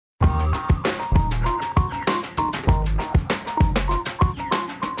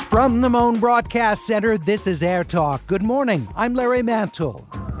From the Moan Broadcast Center, this is AirTalk. Good morning. I'm Larry Mantle.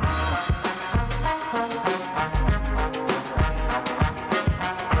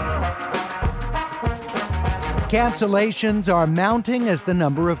 Cancellations are mounting as the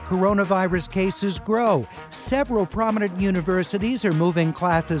number of coronavirus cases grow. Several prominent universities are moving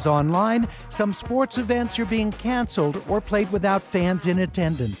classes online. Some sports events are being canceled or played without fans in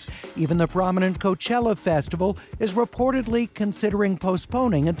attendance. Even the prominent Coachella Festival is reportedly considering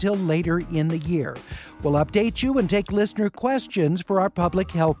postponing until later in the year. We'll update you and take listener questions for our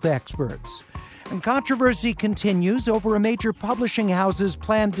public health experts. And controversy continues over a major publishing house's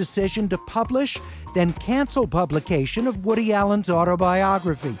planned decision to publish, then cancel publication of Woody Allen's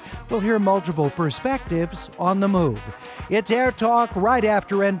autobiography. We'll hear multiple perspectives on the move. It's Air Talk right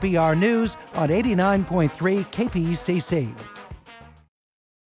after NPR News on 89.3 KPCC.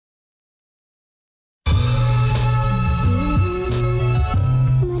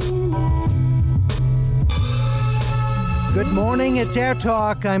 Good morning, it's Air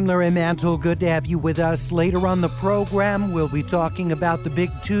Talk. I'm Larry Mantle. Good to have you with us. Later on the program, we'll be talking about the big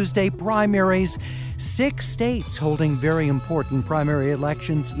Tuesday primaries. 6 states holding very important primary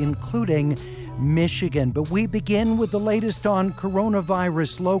elections, including Michigan. But we begin with the latest on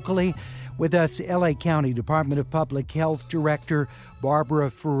coronavirus locally. With us, LA County Department of Public Health Director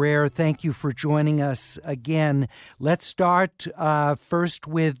Barbara Ferrer. Thank you for joining us again. Let's start first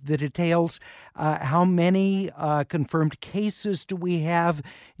with the details. How many confirmed cases do we have?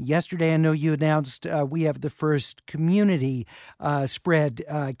 Yesterday, I know you announced we have the first community spread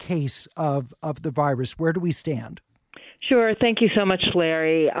case of the virus. Where do we stand? Sure. Thank you so much,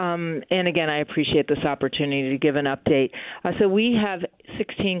 Larry. And again, I appreciate this opportunity to give an update. So we have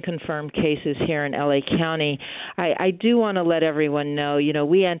 16 confirmed cases here in LA County. I do want to let everyone know,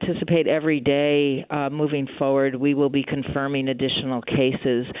 we anticipate every day moving forward, we will be confirming additional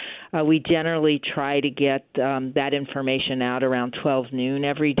cases. We generally try to get that information out around 12 noon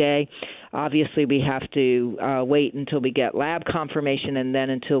every day. Obviously, we have to wait until we get lab confirmation and then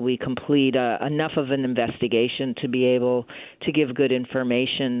until we complete enough of an investigation to be able to give good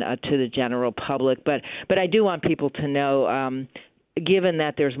information to the general public. But I do want people to know, given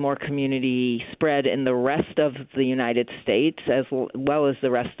that there's more community spread in the rest of the United States as well as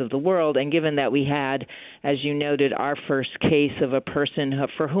the rest of the world, and given that we had, as you noted, our first case of a person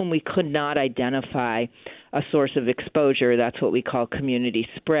for whom we could not identify a source of exposure, that's what we call community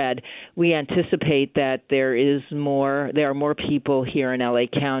spread, we anticipate that there are more people here in LA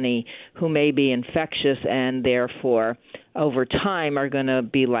County who may be infectious and therefore over time are going to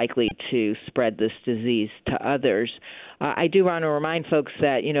be likely to spread this disease to others. I do want to remind folks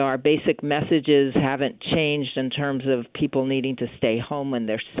that, our basic messages haven't changed in terms of people needing to stay home when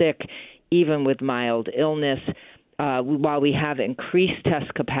they're sick, even with mild illness. While we have increased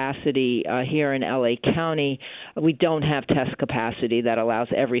test capacity here in LA County, we don't have test capacity that allows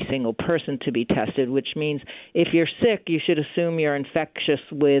every single person to be tested, which means if you're sick, you should assume you're infectious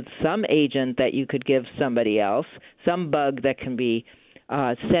with some agent that you could give somebody else, some bug that can be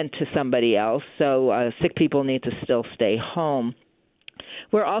sent to somebody else. So sick people need to still stay home.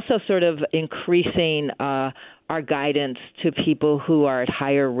 We're also sort of increasing our guidance to people who are at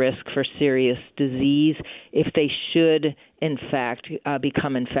higher risk for serious disease if they should, in fact,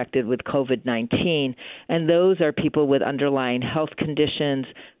 become infected with COVID-19. And those are people with underlying health conditions.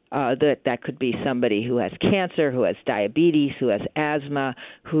 That could be somebody who has cancer, who has diabetes, who has asthma,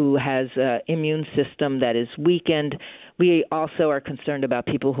 who has an immune system that is weakened. We also are concerned about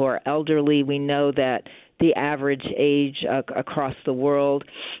people who are elderly. We know that the average age across the world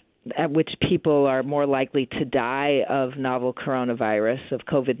at which people are more likely to die of novel coronavirus, of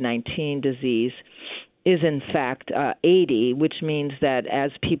COVID-19 disease, is in fact 80, which means that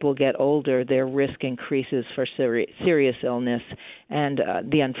as people get older, their risk increases for serious illness and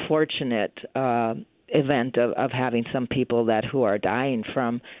the unfortunate event of having some people who are dying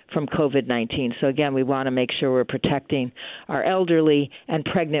from COVID-19. So again, we want to make sure we're protecting our elderly and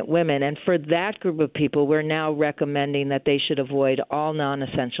pregnant women. And for that group of people, we're now recommending that they should avoid all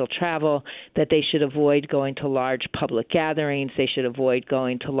non-essential travel, that they should avoid going to large public gatherings, they should avoid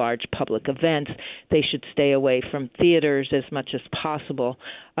going to large public events, they should stay away from theaters as much as possible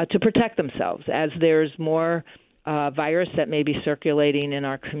to protect themselves. As there's more virus that may be circulating in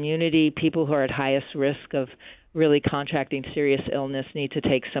our community, people who are at highest risk of really contracting serious illness need to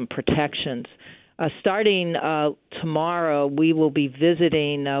take some protections. Starting tomorrow, we will be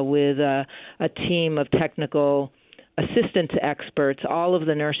visiting with a team of technical assistant experts, all of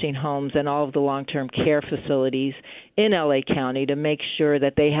the nursing homes and all of the long-term care facilities in LA County to make sure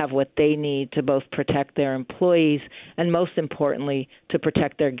that they have what they need to both protect their employees and, most importantly, to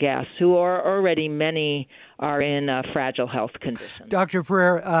protect their guests, who are already many are in fragile health conditions. Dr.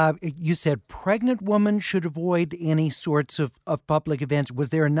 Ferrer, you said pregnant women should avoid any sorts of public events. Was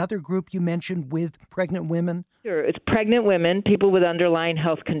there another group you mentioned with pregnant women? Sure. It's pregnant women, people with underlying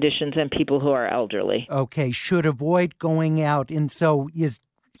health conditions, and people who are elderly. Okay, should avoid going out. And so is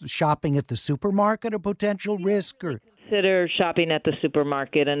shopping at the supermarket a potential risk? Or consider shopping at the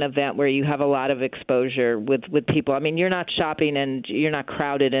supermarket an event where you have a lot of exposure with people. I mean, you're not shopping and you're not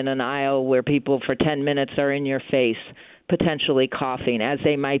crowded in an aisle where people for 10 minutes are in your face, potentially coughing, as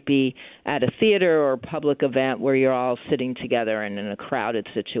they might be at a theater or a public event where you're all sitting together and in a crowded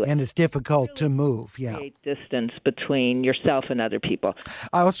situation. And it's difficult to move, yeah. Create distance between yourself and other people.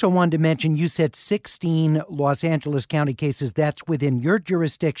 I also wanted to mention, you said 16 Los Angeles County cases. That's within your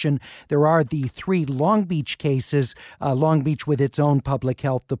jurisdiction. There are the 3 Long Beach cases, Long Beach with its own public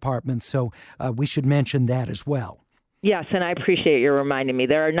health department. So we should mention that as well. Yes, and I appreciate you reminding me.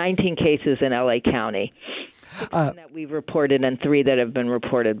 There are 19 cases in L.A. County. 16 that we've reported and 3 that have been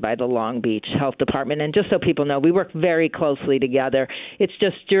reported by the Long Beach Health Department. And just so people know, we work very closely together. It's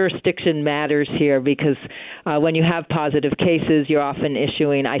just jurisdiction matters here because when you have positive cases, you're often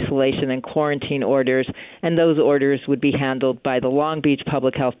issuing isolation and quarantine orders, and those orders would be handled by the Long Beach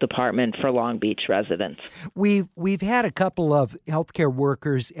Public Health Department for Long Beach residents. We've had a couple of healthcare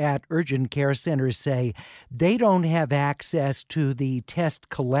workers at urgent care centers say they don't have access to the test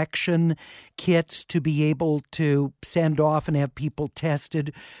collection kits to be able to send off and have people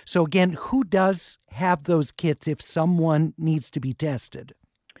tested. So again, who does have those kits if someone needs to be tested?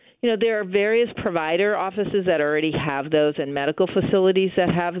 You know, there are various provider offices that already have those and medical facilities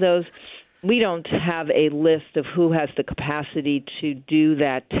that have those. We don't have a list of who has the capacity to do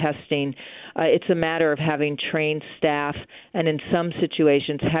that testing. It's a matter of having trained staff and in some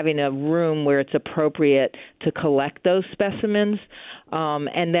situations having a room where it's appropriate to collect those specimens,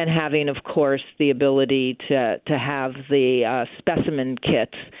 and then having, of course, the ability to have the specimen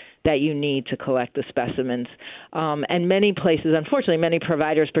kits that you need to collect the specimens. And many places, unfortunately, many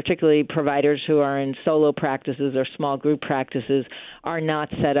providers, particularly providers who are in solo practices or small group practices, are not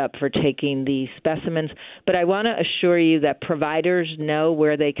set up for taking these specimens. But I want to assure you that providers know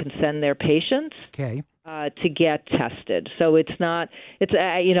where they can send their patients. Okay. To get tested. So it's not, it's,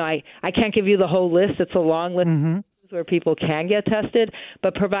 I can't give you the whole list. It's a long list. Mm-hmm. Where people can get tested,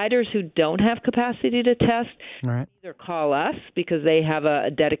 but providers who don't have capacity to test either call us because they have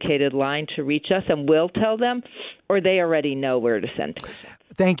a dedicated line to reach us and we'll tell them, or they already know where to send patients.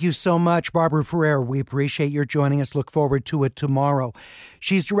 Thank you so much, Barbara Ferrer. We appreciate your joining us. Look forward to it tomorrow.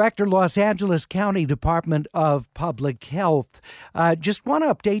 She's Director, Los Angeles County Department of Public Health. Just want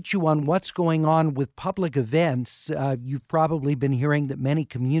to update you on what's going on with public events. You've probably been hearing that many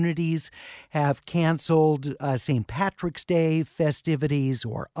communities have canceled St. Patrick's Day festivities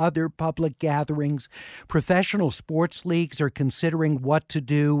or other public gatherings. Professional sports leagues are considering what to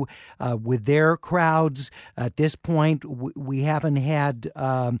do with their crowds. At this point, we haven't had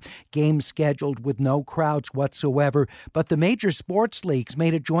games scheduled with no crowds whatsoever. But the major sports leagues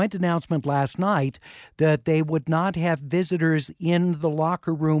made a joint announcement last night that they would not have visitors in the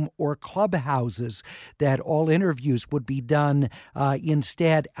locker room or clubhouses, that all interviews would be done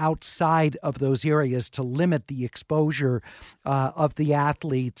instead outside of those areas to limit the exposure of the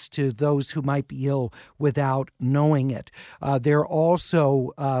athletes to those who might be ill without knowing it. They're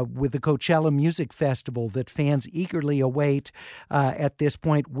also, with the Coachella Music Festival that fans eagerly await at this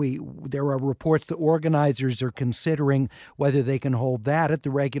point, there are reports that organizers are considering whether they can hold that at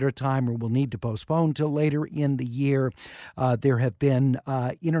the regular time or will need to postpone till later in the year. There have been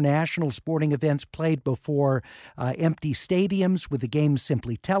international sporting events played before empty stadiums with the games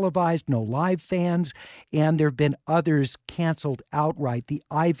simply televised, no live fans, and there have been others canceled outright. The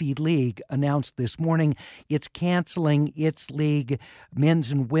Ivy League announced this morning it's canceling its league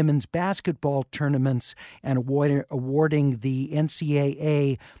men's and women's basketball tournaments and awarding the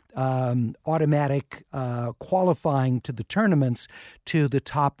NCAA automatic qualifying to the tournaments to the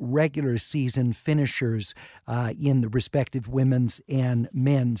top regular season finishers in the respective women's and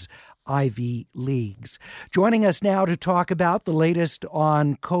men's Ivy Leagues. Joining us now to talk about the latest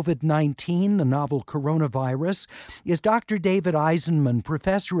on COVID-19, the novel coronavirus, is Dr. David Eisenman,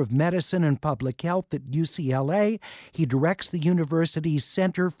 professor of medicine and public health at UCLA. He directs the university's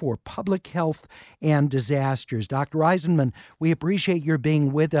Center for Public Health and Disasters. Dr. Eisenman, we appreciate your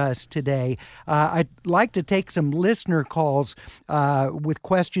being with us today. I'd like to take some listener calls with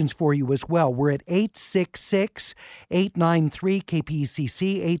questions for you as well. We're at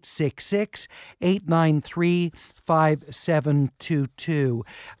 866-893-KPCC, 866-893-5722.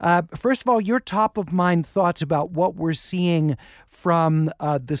 First of all, your top-of-mind thoughts about what we're seeing from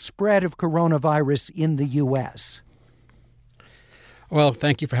the spread of coronavirus in the U.S. Well,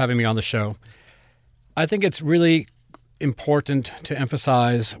 thank you for having me on the show. I think it's really important to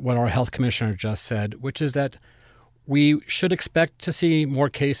emphasize what our health commissioner just said, which is that we should expect to see more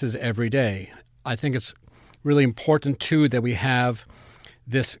cases every day. I think it's really important, too, that we have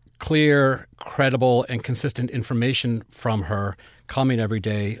this clear, credible, and consistent information from her coming every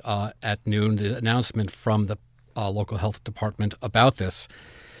day at noon, the announcement from the local health department about this.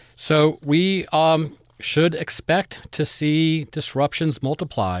 So we should expect to see disruptions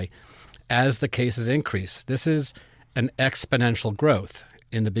multiply as the cases increase. This is an exponential growth.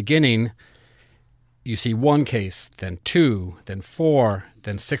 In the beginning, you see one case, then 2, then 4,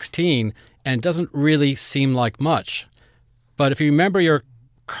 then 16, and it doesn't really seem like much. But if you remember your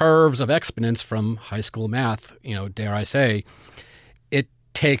curves of exponents from high school math, dare I say, it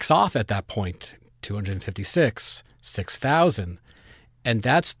takes off at that point, 256, 6,000. And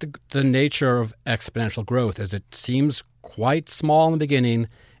that's the nature of exponential growth, as it seems quite small in the beginning,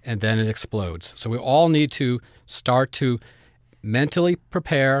 and then it explodes. So we all need to start to mentally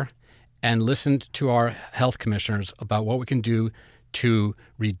prepare and listen to our health commissioners about what we can do to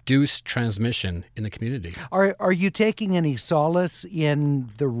reduce transmission in the community. Are you taking any solace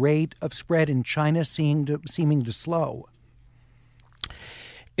in the rate of spread in China seeming to slow?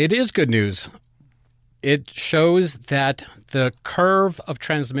 It is good news. It shows that the curve of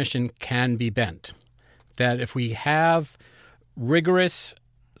transmission can be bent, that if we have rigorous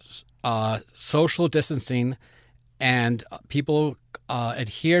social distancing and people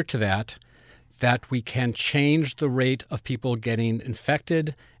adhere to that we can change the rate of people getting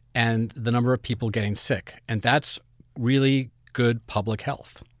infected and the number of people getting sick. And that's really good public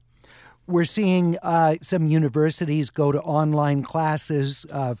health. We're seeing some universities go to online classes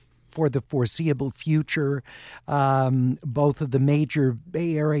for the foreseeable future. Both of the major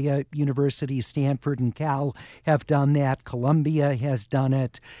Bay Area universities, Stanford and Cal, have done that. Columbia has done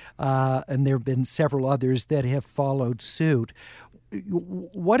it. And there have been several others that have followed suit.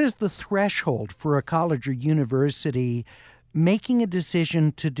 What is the threshold for a college or university making a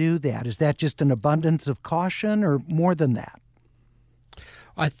decision to do that? Is that just an abundance of caution or more than that?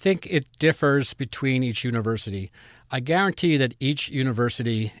 I think it differs between each university. I guarantee that each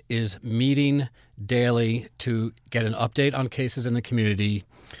university is meeting daily to get an update on cases in the community,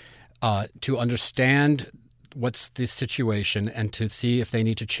 to understand what's the situation and to see if they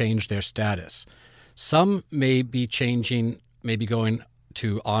need to change their status. Some may be going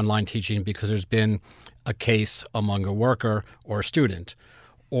to online teaching because there's been a case among a worker or a student,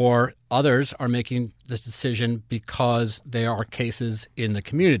 or others are making this decision because there are cases in the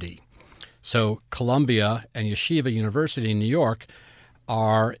community. So Columbia and Yeshiva University in New York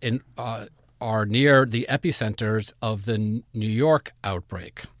are near the epicenters of the New York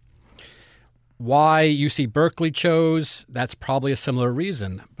outbreak. Why UC Berkeley chose, that's probably a similar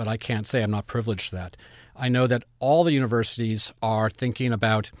reason, but I can't say. I'm not privileged to that. I know that all the universities are thinking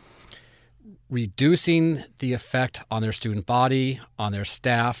about reducing the effect on their student body, on their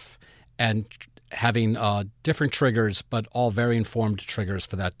staff, and having different triggers, but all very informed triggers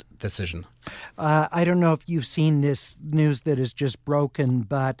for that decision. I don't know if you've seen this news that is just broken,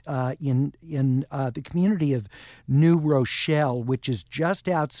 but in the community of New Rochelle, which is just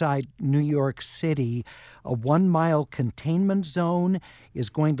outside New York City, a 1-mile containment zone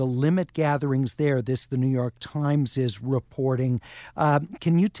is going to limit gatherings there. This, the New York Times is reporting.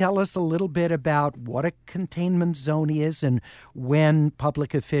 Can you tell us a little bit about what a containment zone is and when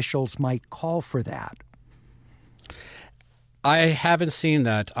public officials might call for that? I haven't seen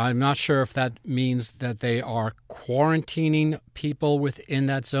that. I'm not sure if that means that they are quarantining people within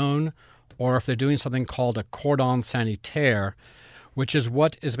that zone or if they're doing something called a cordon sanitaire, which is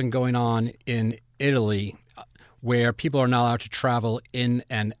what has been going on in Italy, where people are not allowed to travel in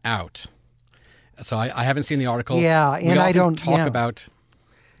and out. So I haven't seen the article. Yeah, and I don't talk about.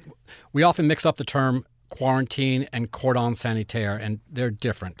 We often mix up the term quarantine and cordon sanitaire, and they're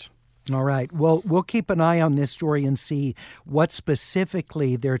different. All right. Well, we'll keep an eye on this story and see what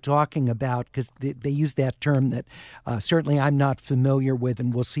specifically they're talking about, because they use that term that certainly I'm not familiar with,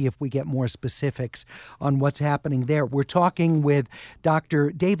 and we'll see if we get more specifics on what's happening there. We're talking with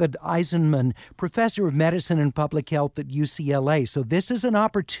Dr. David Eisenman, professor of medicine and public health at UCLA. So this is an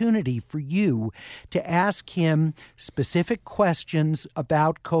opportunity for you to ask him specific questions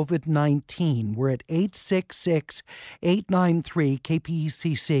about COVID-19. We're at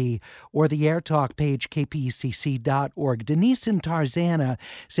 866-893-KPCC. or the AirTalk page, kpecc.org. Denise in Tarzana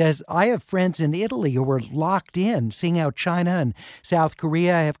says, I have friends in Italy who are locked in, seeing how China and South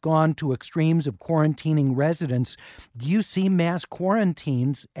Korea have gone to extremes of quarantining residents. Do you see mass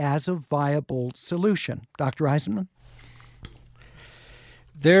quarantines as a viable solution? Dr. Eisenman?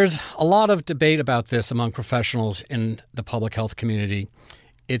 There's a lot of debate about this among professionals in the public health community.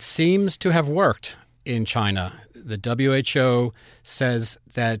 It seems to have worked in China. The WHO says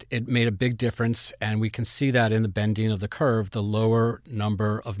that it made a big difference, and we can see that in the bending of the curve, the lower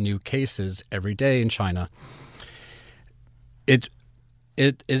number of new cases every day in China. It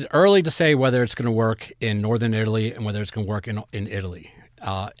is early to say whether it's going to work in northern Italy and whether it's going to work in Italy.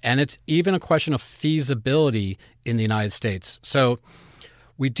 And it's even a question of feasibility in the United States. So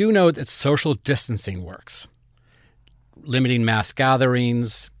we do know that social distancing works. Limiting mass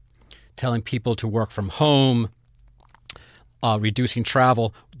gatherings, telling people to work from home, reducing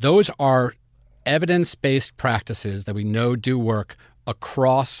travel. Those are evidence-based practices that we know do work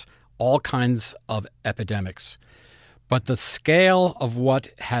across all kinds of epidemics. But the scale of what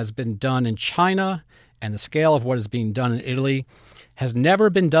has been done in China and the scale of what is being done in Italy has never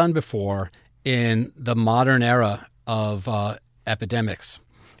been done before in the modern era of epidemics.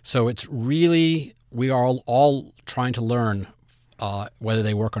 So it's really, we are all trying to learn whether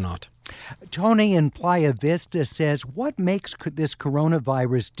they work or not. Tony in Playa Vista says, what makes this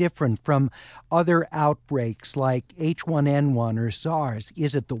coronavirus different from other outbreaks like H1N1 or SARS?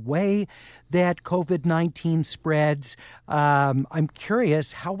 Is it the way that COVID-19 spreads? I'm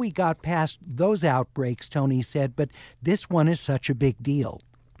curious how we got past those outbreaks, Tony said, but this one is such a big deal.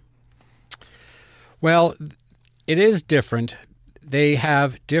 Well, it is different. They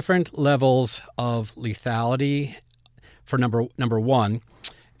have different levels of lethality. For number one,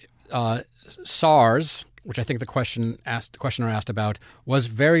 SARS, which I think the questioner asked about, was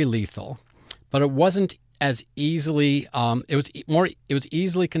very lethal, but it wasn't as easily. It was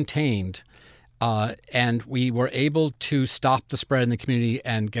easily contained, and we were able to stop the spread in the community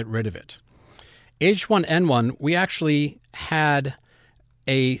and get rid of it. H1N1, we actually had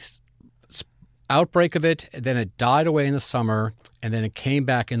a outbreak of it, then it died away in the summer, and then it came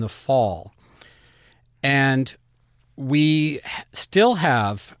back in the fall. And we still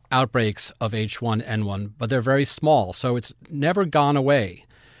have outbreaks of H1N1, but they're very small, so it's never gone away.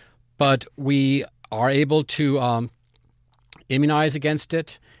 But we are able to immunize against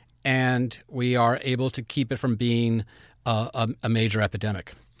it, and we are able to keep it from being a major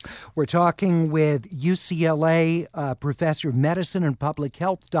epidemic. We're talking with UCLA Professor of Medicine and Public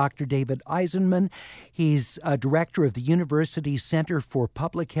Health, Dr. David Eisenman. He's director of the university's Center for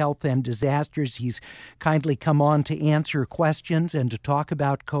Public Health and Disasters. He's kindly come on to answer questions and to talk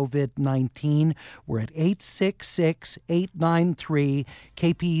about COVID-19. We're at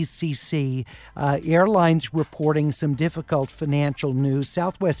 866-893-KPCC. Airlines reporting some difficult financial news.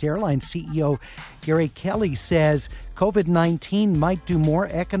 Southwest Airlines CEO Gary Kelly says COVID-19 might do more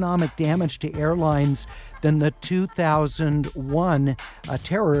economic damage to airlines than the 2001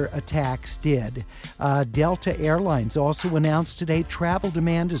 terror attacks did. Delta Airlines also announced today travel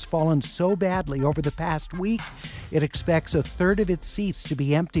demand has fallen so badly over the past week, it expects a third of its seats to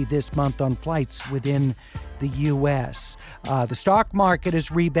be empty this month on flights within the U.S. The stock market has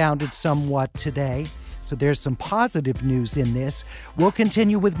rebounded somewhat today. So there's some positive news in this. We'll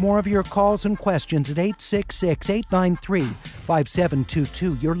continue with more of your calls and questions at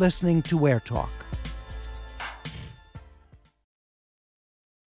 866-893-5722. You're listening to AirTalk.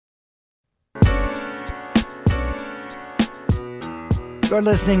 You're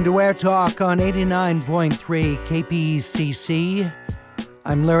listening to AirTalk on 89.3 KPCC.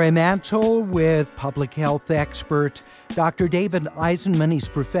 I'm Larry Mantle with public health expert Dr. David Eisenman. He's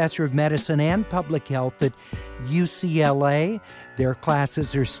professor of medicine and public health at UCLA. Their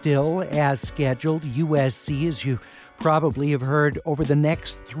classes are still as scheduled. USC, as you probably have heard, over the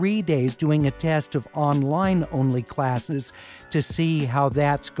next 3 days doing a test of online-only classes to see how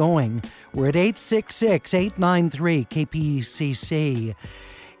that's going. We're at 866-893-KPCC.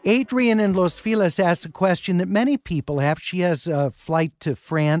 Adrian in Los Feliz asks a question that many people have. She has a flight to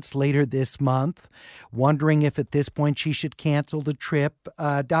France later this month, wondering if at this point she should cancel the trip.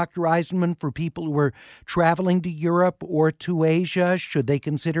 Dr. Eisenman, for people who are traveling to Europe or to Asia, should they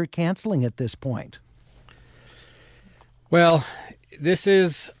consider canceling at this point? Well, this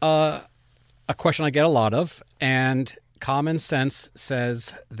is a question I get a lot of, and common sense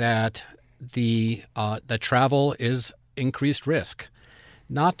says that that travel is increased risk.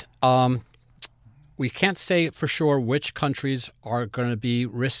 We can't say for sure which countries are going to be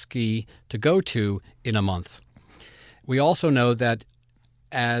risky to go to in a month. We also know that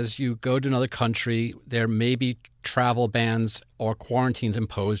as you go to another country, there may be travel bans or quarantines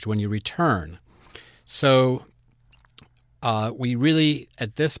imposed when you return. So we really,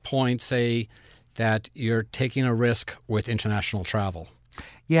 at this point, say that you're taking a risk with international travel.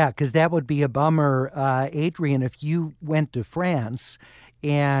 Yeah, because that would be a bummer, Adrian, if you went to France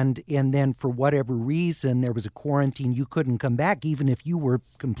and then for whatever reason there was a quarantine, you couldn't come back, even if you were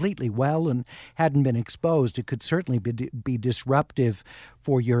completely well and hadn't been exposed. It could certainly be disruptive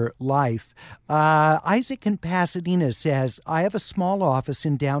for your life. Isaac in Pasadena says, I have a small office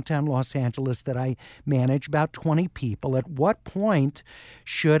in downtown Los Angeles that I manage, about 20 people. At what point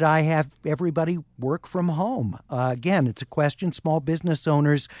should I have everybody work from home? Again, it's a question small business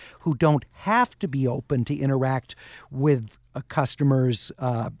owners who don't have to be open to interact with customers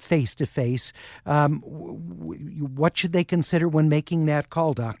face-to-face. What should they consider when making that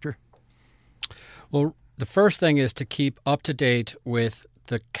call, Doctor? Well, the first thing is to keep up to date with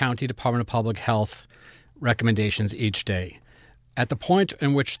the County Department of Public Health recommendations each day. At the point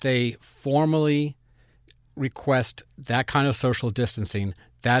in which they formally request that kind of social distancing,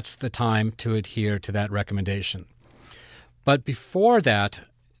 that's the time to adhere to that recommendation. But before that,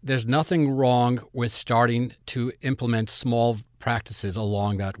 there's nothing wrong with starting to implement small practices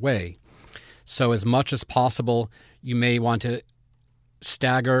along that way. So as much as possible, you may want to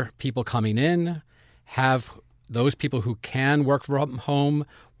stagger people coming in, have those people who can work from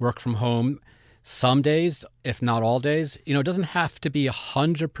home some days, if not all days. It doesn't have to be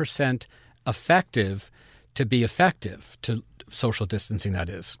 100% effective to be effective, to social distancing, that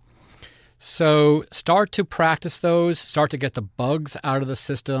is. So start to practice those, start to get the bugs out of the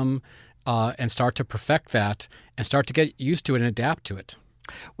system, and start to perfect that, and start to get used to it and adapt to it.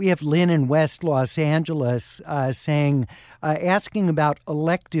 We have Lynn in West Los Angeles asking about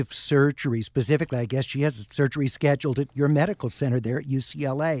elective surgery. Specifically, I guess she has surgery scheduled at your medical center there at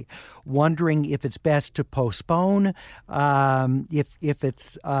UCLA. Wondering if it's best to postpone, if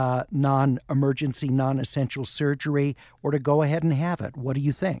it's non-emergency, non-essential surgery, or to go ahead and have it. What do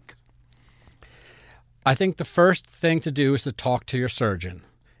you think? I think the first thing to do is to talk to your surgeon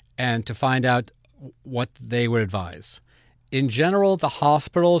and to find out what they would advise. In general, the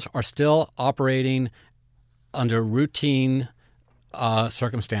hospitals are still operating under routine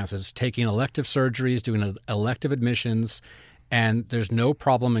circumstances, taking elective surgeries, doing elective admissions, and there's no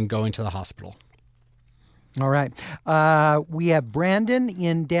problem in going to the hospital. All right. We have Brandon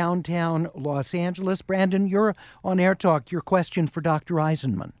in downtown Los Angeles. Brandon, you're on AirTalk. Your question for Dr.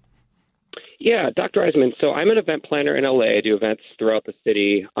 Eisenman. Yeah, Dr. Eisenman. So I'm an event planner in LA. I do events throughout the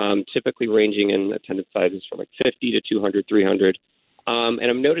city, typically ranging in attendance sizes from like 50 to 200, 300. And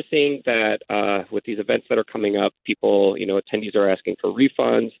I'm noticing that with these events that are coming up, people, attendees are asking for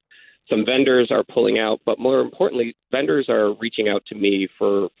refunds. Some vendors are pulling out, but more importantly, vendors are reaching out to me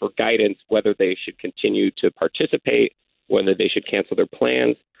for guidance, whether they should continue to participate, whether they should cancel their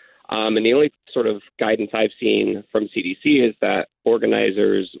plans. And the only sort of guidance I've seen from CDC is that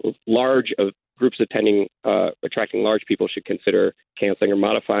organizers of groups attending, attracting large people should consider canceling or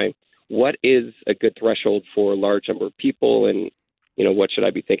modifying. What is a good threshold for a large number of people, and what should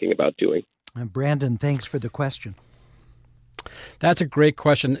I be thinking about doing? Brandon, thanks for the question. That's a great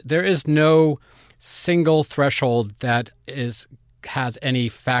question. There is no single threshold that has any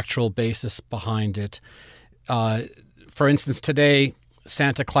factual basis behind it. For instance, today,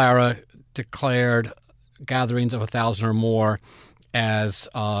 Santa Clara declared gatherings of 1,000 or more as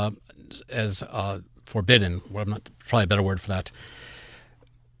forbidden. Well, probably a better word for that.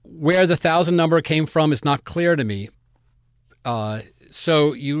 Where the 1,000 number came from is not clear to me.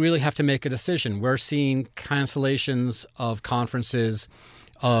 So you really have to make a decision. We're seeing cancellations of conferences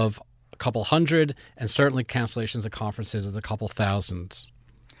of a couple hundred, and certainly cancellations of conferences of a couple thousands.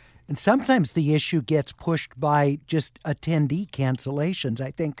 And sometimes the issue gets pushed by just attendee cancellations.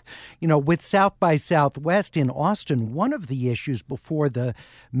 I think, with South by Southwest in Austin, one of the issues before the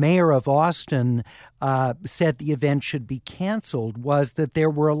mayor of Austin said the event should be canceled was that there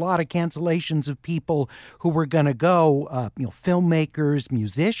were a lot of cancellations of people who were going to go, filmmakers,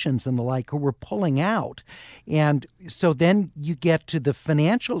 musicians, and the like, who were pulling out. And so then you get to the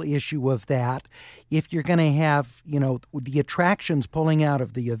financial issue of that. If you're going to have, the attractions pulling out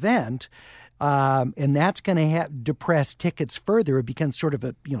of the event, and that's going to depress tickets further, it becomes sort of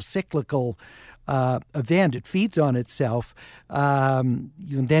a cyclical event. It feeds on itself.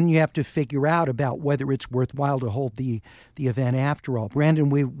 Then you have to figure out about whether it's worthwhile to hold the event after all. Brandon,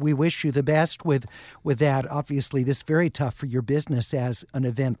 we wish you the best with that. Obviously, this is very tough for your business as an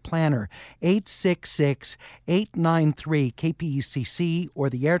event planner. 866-893-KPECC or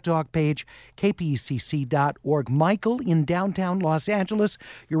the AirTalk page, kpecc.org. Michael in downtown Los Angeles,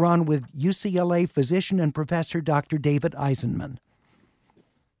 you're on with UCLA physician and professor Dr. David Eisenman.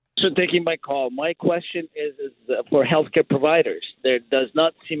 For taking my call. My question is for healthcare providers. There does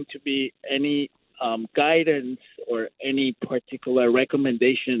not seem to be any guidance or any particular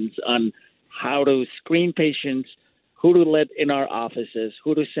recommendations on how to screen patients, who to let in our offices,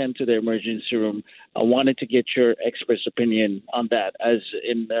 who to send to the emergency room. I wanted to get your expert's opinion on that, as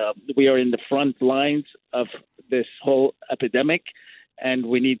we are in the front lines of this whole epidemic, and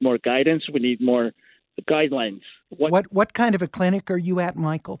we need more guidance. We need more guidelines. What kind of a clinic are you at,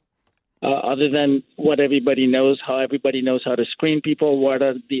 Michael? Other than what everybody knows, how everybody knows how to screen people, what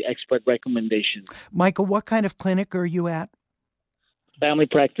are the expert recommendations? Michael, what kind of clinic are you at? Family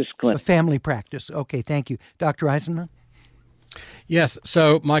practice clinic. A family practice. Okay, thank you. Dr. Eisenman? Yes.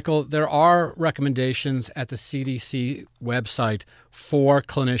 So, Michael, there are recommendations at the CDC website for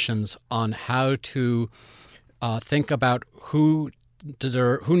clinicians on how to think about who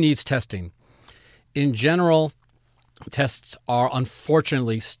needs testing. In general, tests are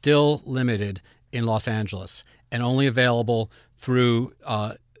unfortunately still limited in Los Angeles and only available through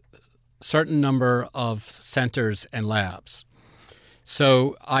a certain number of centers and labs.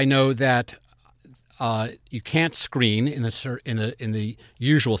 So I know that you can't screen in the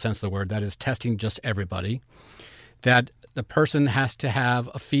usual sense of the word, that is testing just everybody, that the person has to have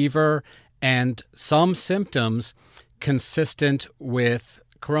a fever and some symptoms consistent with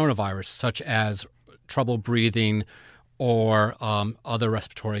coronavirus, such as trouble breathing or other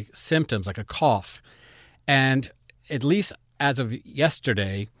respiratory symptoms like a cough. And at least as of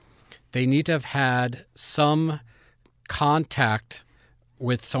yesterday, they need to have had some contact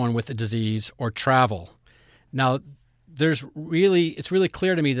with someone with a disease or travel. Now, it's really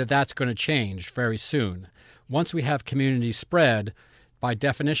clear to me that that's going to change very soon. Once we have community spread, by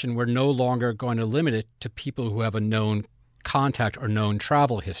definition, we're no longer going to limit it to people who have a known contact or known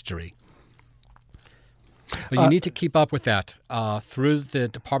travel history. But you need to keep up with that through the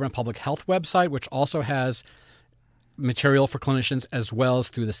Department of Public Health website, which also has material for clinicians, as well as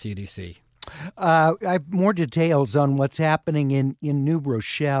through the CDC. I have more details on what's happening in New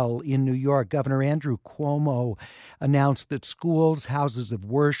Rochelle in New York. Governor Andrew Cuomo announced that schools, houses of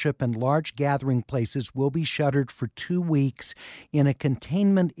worship, and large gathering places will be shuttered for 2 weeks in a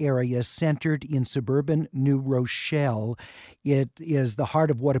containment area centered in suburban New Rochelle. It is the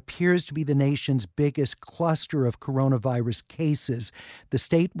heart of what appears to be the nation's biggest cluster of coronavirus cases. The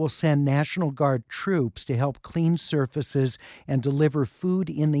state will send National Guard troops to help clean surfaces and deliver food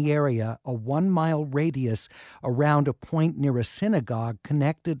in the area, a 1-mile radius around a point near a synagogue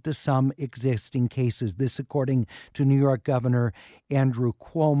connected to some existing cases. This, according to New York Governor Andrew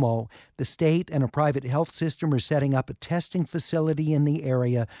Cuomo. The state and a private health system are setting up a testing facility in the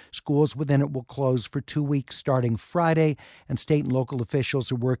area. Schools within it will close for 2 weeks starting Friday, and state and local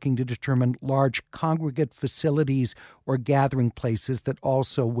officials are working to determine large congregate facilities or gathering places that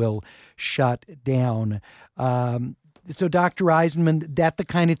also will shut down. So, Dr. Eisenman, that the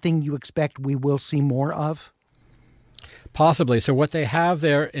kind of thing you expect we will see more of? Possibly. So what they have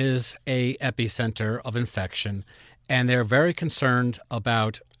there is a epicenter of infection, and they're very concerned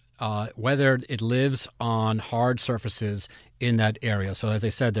about whether it lives on hard surfaces in that area. So as I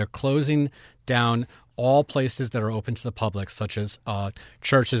said, they're closing down all places that are open to the public, such as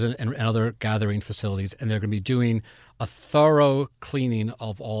churches and other gathering facilities, and they're going to be doing a thorough cleaning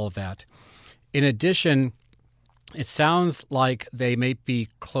of all of that. In addition, it sounds like they may be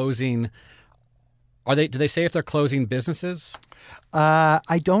closing. Do they say if they're closing businesses?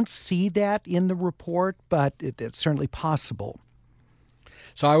 I don't see that in the report, but it's certainly possible.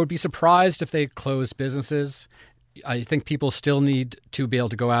 So I would be surprised if they closed businesses. I think people still need to be able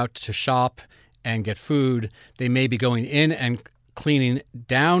to go out to shop and get food. They may be going in and cleaning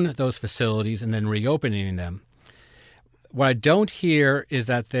down those facilities and then reopening them. What I don't hear is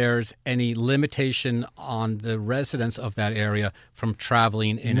that there's any limitation on the residents of that area from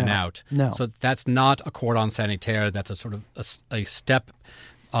traveling in and out. No. So that's not a cordon sanitaire. That's a sort of a step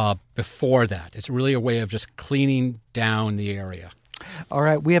before that. It's really a way of just cleaning down the area. All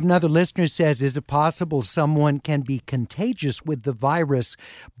right. We have another listener who says, is it possible someone can be contagious with the virus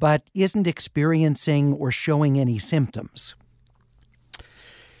but isn't experiencing or showing any symptoms?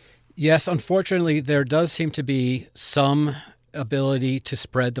 Yes, unfortunately, there does seem to be some ability to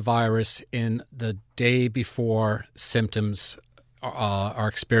spread the virus in the day before symptoms are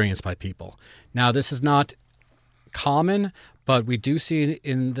experienced by people. Now, this is not common, but we do see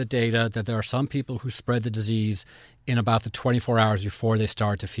in the data that there are some people who spread the disease in about the 24 hours before they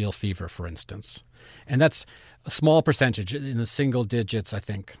start to feel fever, for instance. And that's a small percentage, in the single digits, I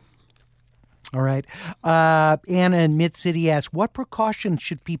think. All right. Anna in Mid-City asks, what precautions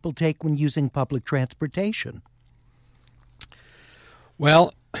should people take when using public transportation?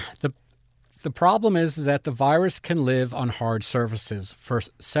 Well, the problem is that the virus can live on hard surfaces for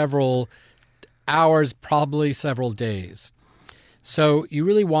several hours, probably several days. So you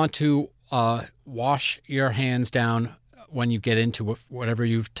really want to wash your hands down when you get into whatever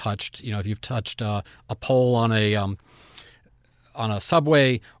you've touched. You know, if you've touched a pole on a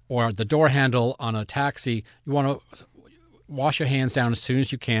subway or the door handle on a taxi, you want to wash your hands down as soon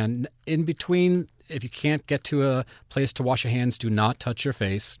as you can. In between, if you can't get to a place to wash your hands, do not touch your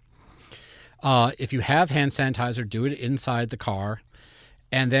face. If you have hand sanitizer, do it inside the car.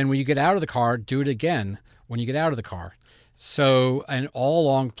 And then when you get out of the car, do it again when you get out of the car. So, and all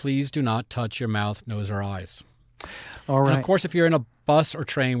along, please do not touch your mouth, nose, or eyes. All right. And of course, if you're in a bus or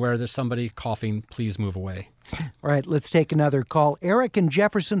train where there's somebody coughing, please move away. All right, let's take another call. Eric in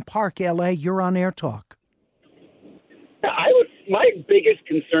Jefferson Park, L.A., you're on AirTalk. My biggest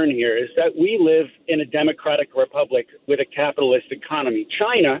concern here is that we live in a democratic republic with a capitalist economy.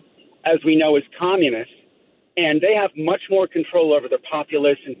 China, as we know, is communist, and they have much more control over their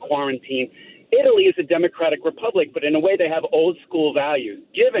populace and quarantine. Italy is a democratic republic, but in a way they have old school values.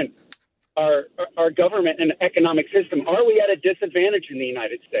 Given our government and economic system, are we at a disadvantage in the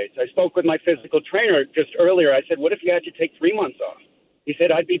United States? I spoke with my physical trainer just earlier. I said, what if you had to take 3 months off? He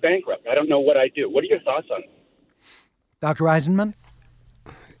said, I'd be bankrupt. I don't know what I'd do. What are your thoughts on it? Dr. Eisenman?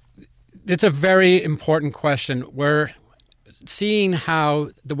 It's a very important question. We're seeing how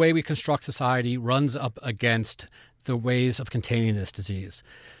the way we construct society runs up against the ways of containing this disease.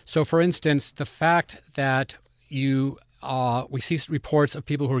 So, for instance, the fact that we see reports of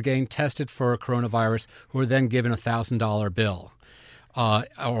people who are getting tested for coronavirus who are then given a $1,000 bill.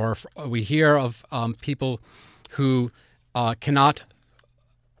 Or we hear of people who cannot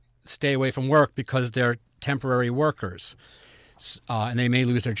stay away from work because they're temporary workers, and they may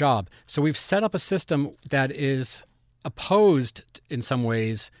lose their job. So we've set up a system that is opposed in some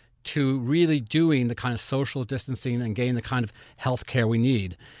ways to really doing the kind of social distancing and getting the kind of health care we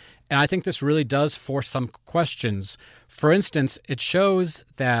need. And I think this really does force some questions. For instance, it shows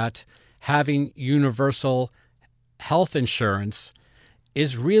that having universal health insurance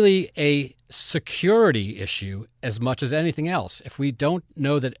is really a security issue as much as anything else. If we don't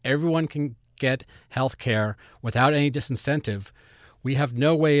know that everyone can get health care without any disincentive, we have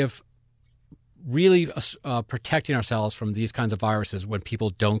no way of really protecting ourselves from these kinds of viruses when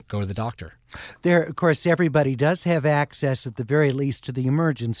people don't go to the doctor. There, of course, everybody does have access, at the very least, to the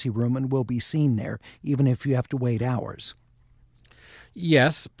emergency room and will be seen there, even if you have to wait hours.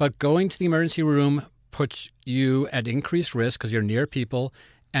 Yes, but going to the emergency room puts you at increased risk because you're near people,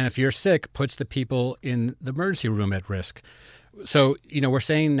 and if you're sick, puts the people in the emergency room at risk. So, we're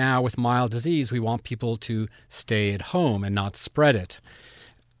saying now with mild disease, we want people to stay at home and not spread it.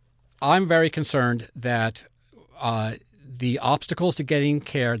 I'm very concerned that the obstacles to getting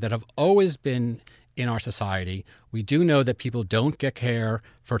care that have always been in our society, we do know that people don't get care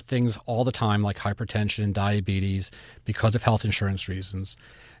for things all the time like hypertension and diabetes because of health insurance reasons,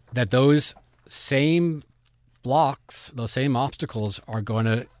 that those same blocks, those same obstacles are going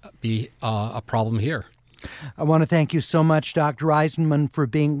to be a problem here. I want to thank you so much, Dr. Eisenman, for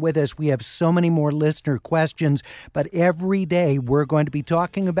being with us. We have so many more listener questions, but every day we're going to be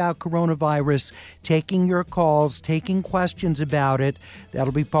talking about coronavirus, taking your calls, taking questions about it.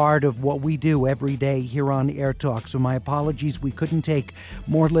 That'll be part of what we do every day here on AirTalk. So my apologies, we couldn't take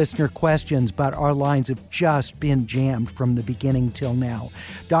more listener questions, but our lines have just been jammed from the beginning till now.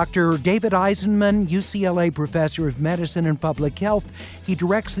 Dr. David Eisenman, UCLA professor of medicine and public health. He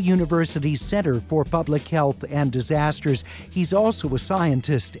directs the university's Center for Public Health and Disasters. He's also a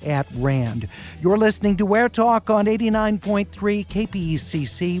scientist at RAND. You're listening to AirTalk on 89.3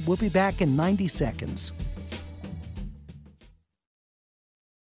 KPECC. We'll be back in 90 seconds.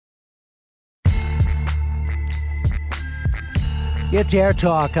 It's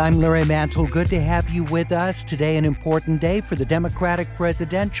AirTalk. I'm Larry Mantle. Good to have you with us. Today, an important day for the Democratic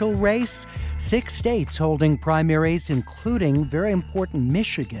presidential race. 6 states holding primaries, including very important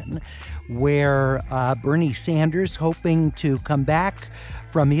Michigan, where Bernie Sanders, hoping to come back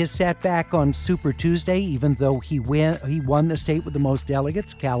from his setback on Super Tuesday, even though he won the state with the most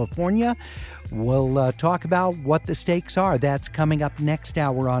delegates, California. We'll talk about what the stakes are. That's coming up next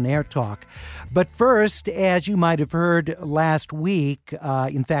hour on AirTalk. But first, as you might have heard last week,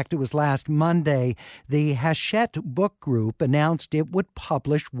 in fact, it was last Monday, the Hachette Book Group announced it would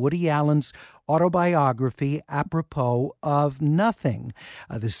publish Woody Allen's autobiography, Apropos of Nothing.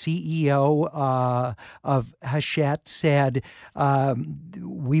 The CEO of Hachette said,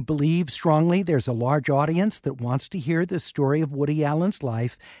 we believe strongly there's a large audience that wants to hear the story of Woody Allen's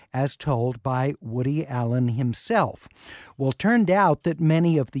life as told by Woody Allen himself. Well, it turned out that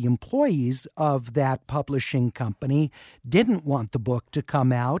many of the employees of that publishing company didn't want the book to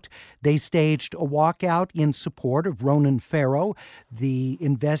come out. They staged a walkout in support of Ronan Farrow, the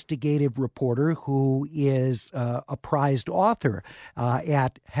investigative reporter who is a prized author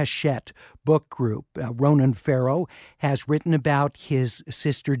at Hachette Book Group. Ronan Farrow has written about his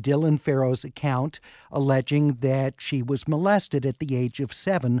sister Dylan Farrow's account, alleging that she was molested at the age of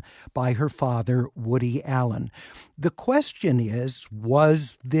 7 by her father, Woody Allen. The question is,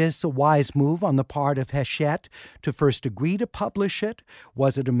 was this a wise move on the part of Hachette to first agree to publish it?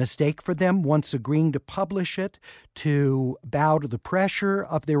 Was it a mistake for them, once agreeing to publish it, to bow to the pressure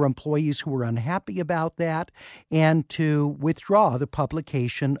of their employees who were unhappy about that, and to withdraw the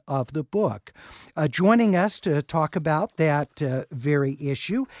publication of the book? Joining us to talk about that very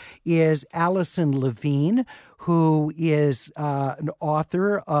issue is Allison Levine, who is an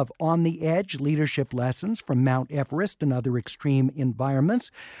author of On the Edge, Leadership Lessons from Mount Everest and Other Extreme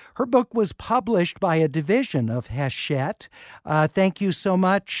Environments. Her book was published by a division of Hachette. Thank you so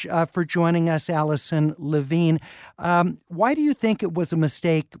much for joining us, Allison Levine. Why do you think it was a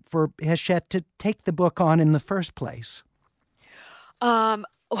mistake for Hachette to take the book on in the first place?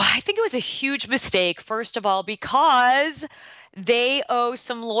 Well, I think it was a huge mistake, first of all, because they owe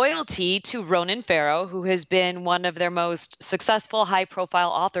some loyalty to Ronan Farrow, who has been one of their most successful, high-profile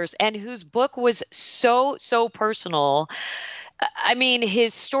authors, and whose book was so personal. I mean,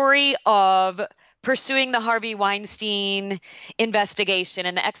 his story of pursuing the Harvey Weinstein investigation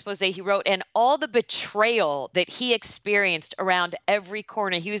and the expose he wrote and all the betrayal that he experienced around every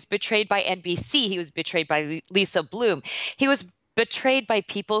corner. He was betrayed by NBC. He was betrayed by Lisa Bloom. He was betrayed by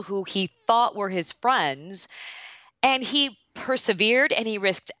people who he thought were his friends. And he persevered and he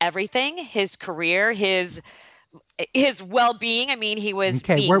risked everything, his career, his well-being. I mean, he was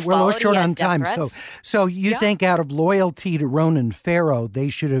being we're a little short on time. time. So you think out of loyalty to Ronan Farrow, they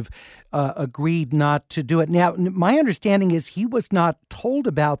should have agreed not to do it. Now, my understanding is he was not told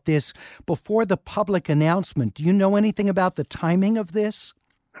about this before the public announcement. Do you know anything about the timing of this?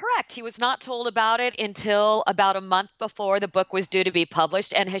 Correct. He was not told about it until about a month before the book was due to be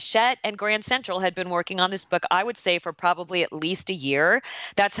published. And Hachette and Grand Central had been working on this book, I would say, for probably at least a year.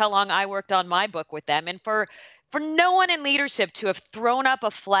 That's how long I worked on my book with them. And for no one in leadership to have thrown up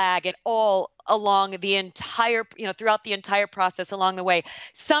a flag at all along the entire, throughout the entire process along the way,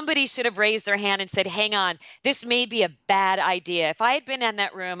 somebody should have raised their hand and said, hang on, this may be a bad idea. If I had been in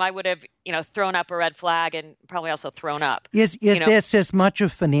that room, I would have, thrown up a red flag and probably also thrown up. Is this as much a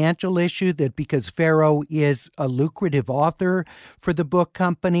financial issue that because Farrow is a lucrative author for the book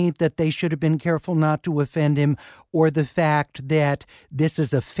company that they should have been careful not to offend him, or the fact that this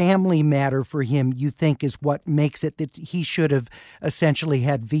is a family matter for him, you think is what makes it that he should have essentially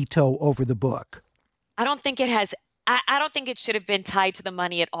had veto over the book? I don't think it has. I don't think it should have been tied to the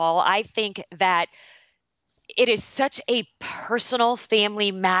money at all. I think that it is such a personal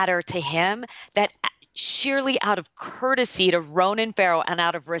family matter to him that sheerly out of courtesy to Ronan Farrow and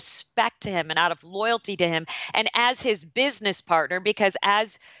out of respect to him and out of loyalty to him and as his business partner, because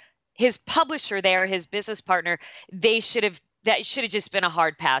as his publisher there, his business partner, that should have just been a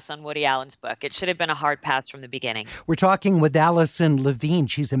hard pass on Woody Allen's book. It should have been a hard pass from the beginning. We're talking with Allison Levine.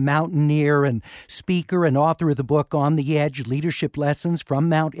 She's a mountaineer and speaker and author of the book On the Edge, Leadership Lessons from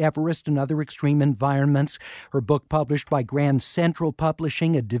Mount Everest and Other Extreme Environments. Her book published by Grand Central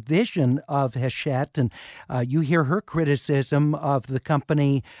Publishing, a division of Hachette. And you hear her criticism of the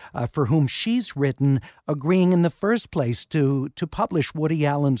company for whom she's written, agreeing in the first place to publish Woody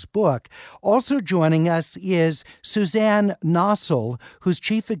Allen's book. Also joining us is Suzanne Nossel, who's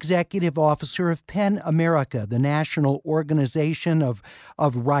Chief Executive Officer of PEN America, the national organization of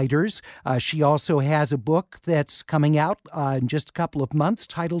writers. She also has a book that's coming out in just a couple of months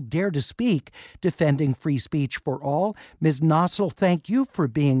titled Dare to Speak, Defending Free Speech for All. Ms. Nossel, thank you for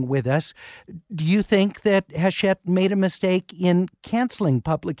being with us. Do you think that Hachette made a mistake in canceling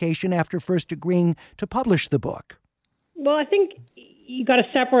publication after first agreeing to publish the book? Well, I think you got to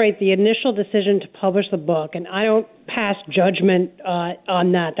separate the initial decision to publish the book, and I don't pass judgment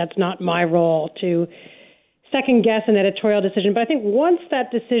on that. That's not my role to second guess an editorial decision. But I think once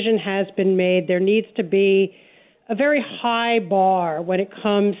that decision has been made, there needs to be a very high bar when it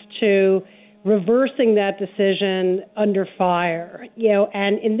comes to reversing that decision under fire.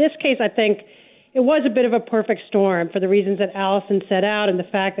 And in this case, I think it was a bit of a perfect storm for the reasons that Allison set out, and the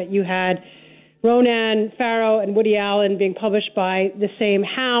fact that you had Ronan Farrow and Woody Allen being published by the same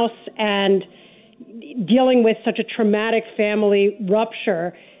house and dealing with such a traumatic family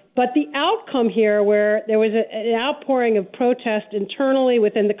rupture. But the outcome here, where there was an outpouring of protest internally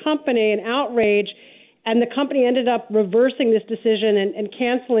within the company and outrage, and the company ended up reversing this decision and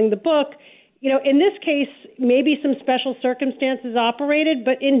canceling the book, in this case, maybe some special circumstances operated,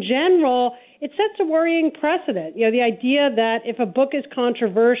 but in general, it sets a worrying precedent. The idea that if a book is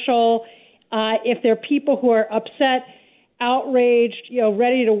controversial, if there are people who are upset, outraged,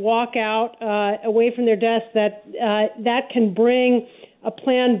 ready to walk out away from their desks, that can bring a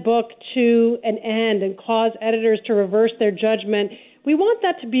planned book to an end and cause editors to reverse their judgment. We want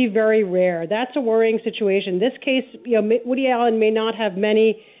that to be very rare. That's a worrying situation. This case, Woody Allen may not have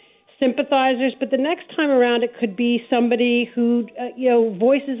many sympathizers, but the next time around it could be somebody who,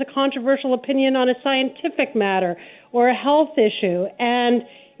 voices a controversial opinion on a scientific matter or a health issue. And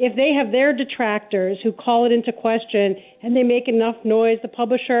if they have their detractors who call it into question and they make enough noise, the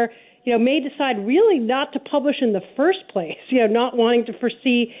publisher, may decide really not to publish in the first place, not wanting to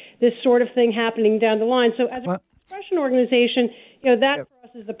foresee this sort of thing happening down the line. So as a profession organization, that for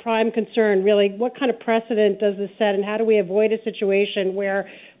us is the prime concern, really. What kind of precedent does this set, and how do we avoid a situation where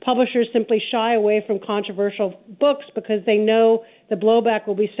publishers simply shy away from controversial books because they know the blowback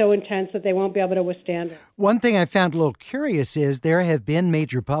will be so intense that they won't be able to withstand it? One thing I found a little curious is there have been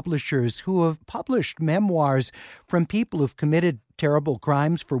major publishers who have published memoirs from people who've committed terrible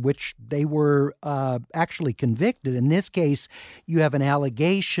crimes for which they were actually convicted. In this case, you have an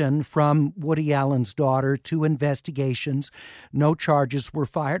allegation from Woody Allen's daughter, 2 investigations. No charges were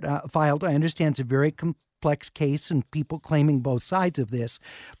filed. I understand it's a very complex case and people claiming both sides of this.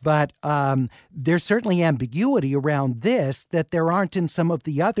 But there's certainly ambiguity around this that there aren't in some of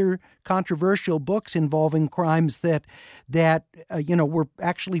the other controversial books involving crimes that were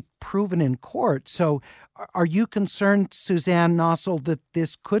actually proven in court. So are you concerned, Suzanne Nossel, that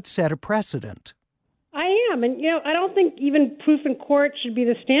this could set a precedent? I am. And, I don't think even proof in court should be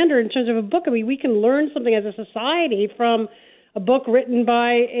the standard in terms of a book. I mean, we can learn something as a society from a book written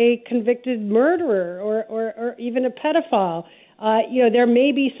by a convicted murderer or even a pedophile. There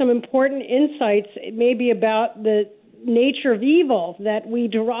may be some important insights, maybe about the nature of evil that we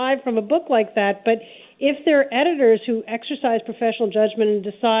derive from a book like that. But if there are editors who exercise professional judgment and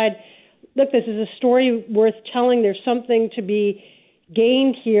decide, look, this is a story worth telling, there's something to be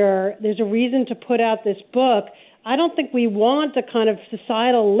gained here, there's a reason to put out this book, I don't think we want a kind of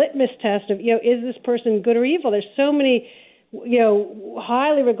societal litmus test of, is this person good or evil? There's so many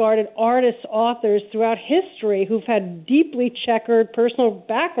highly regarded artists, authors throughout history who've had deeply checkered personal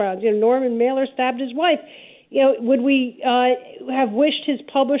backgrounds. Norman Mailer stabbed his wife. Would we have wished his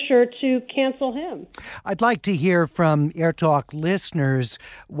publisher to cancel him? I'd like to hear from AirTalk listeners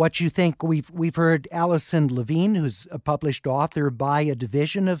what you think. We've heard Allison Levine, who's a published author by a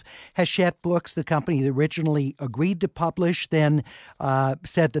division of Hachette Books, the company that originally agreed to publish, then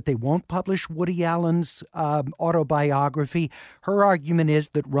said that they won't publish Woody Allen's autobiography. Her argument is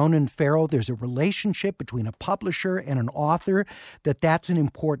that Ronan Farrow, there's a relationship between a publisher and an author, that's an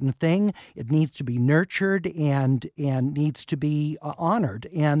important thing. It needs to be nurtured and needs to be honored,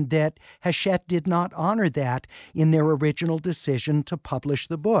 and that Hachette did not honor that in their original decision to publish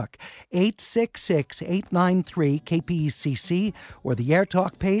the book. 866-893-KPECC or the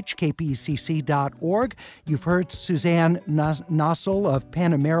AirTalk page, kpecc.org. You've heard Suzanne Nossel of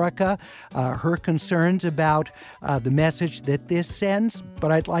PEN America, her concerns about the message that this sends,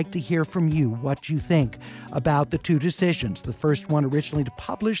 but I'd like to hear from you what you think about the 2 decisions. The first one originally to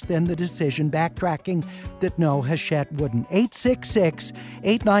publish, then the decision backtracking that no, Hachette wouldn't.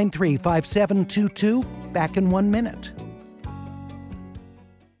 866-893-5722. Back in 1 minute.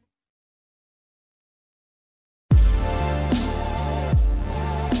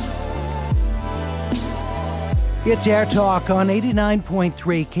 It's AirTalk on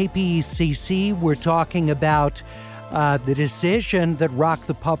 89.3 KPECC. We're talking about the decision that rocked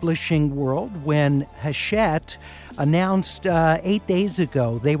the publishing world when Hachette announced 8 days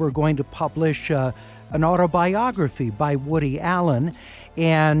ago they were going to publish an autobiography by Woody Allen.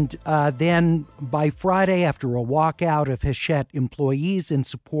 And then by Friday, after a walkout of Hachette employees in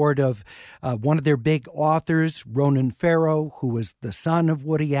support of one of their big authors, Ronan Farrow, who was the son of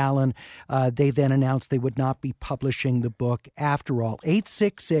Woody Allen, they then announced they would not be publishing the book after all.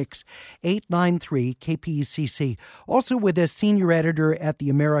 866-893-KPECC. Also with us, senior editor at the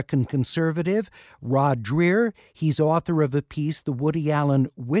American Conservative, Rod Dreher. He's author of a piece, The Woody Allen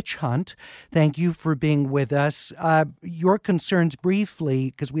Witch Hunt. Thank you for being with us. Your concerns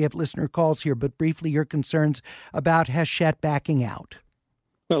briefly, because we have listener calls here, but briefly your concerns about Hachette backing out.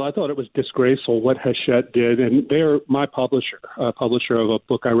 Well, I thought it was disgraceful what Hachette did, and they're my publisher of a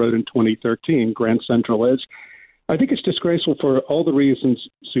book I wrote in 2013, Grand Central is. I think it's disgraceful for all the reasons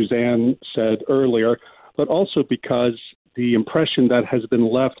Suzanne said earlier, but also because the impression that has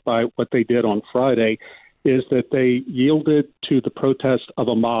been left by what they did on Friday is that they yielded to the protest of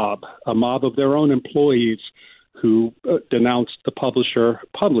a mob of their own employees who denounced the publisher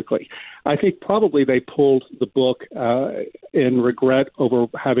publicly. I think probably they pulled the book in regret over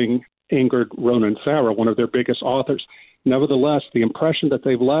having angered Ronan Farrow, one of their biggest authors. Nevertheless, the impression that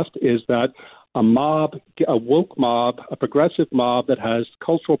they've left is that a mob, a woke mob, a progressive mob that has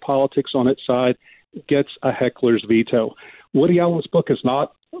cultural politics on its side gets a heckler's veto. Woody Allen's book is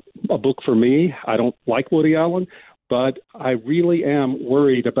not a book for me. I don't like Woody Allen, but I really am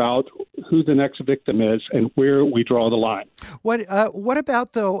worried about who the next victim is and where we draw the line. What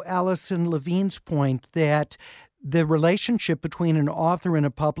about, though, Allison Levine's point that the relationship between an author and a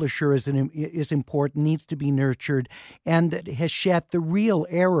publisher is important, needs to be nurtured, and that Hachette, the real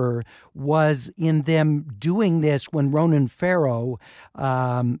error was in them doing this when Ronan Farrow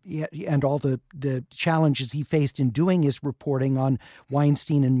and all the challenges he faced in doing his reporting on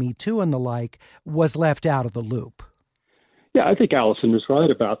Weinstein and Me Too and the like was left out of the loop. Yeah, I think Allison is right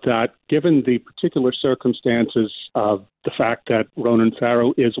about that. Given the particular circumstances of the fact that Ronan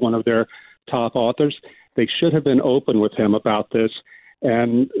Farrow is one of their top authors, they should have been open with him about this.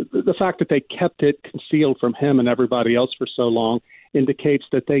 And the fact that they kept it concealed from him and everybody else for so long indicates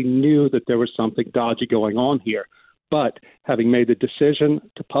that they knew that there was something dodgy going on here. But having made the decision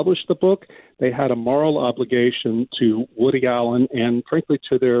to publish the book, they had a moral obligation to Woody Allen and, frankly,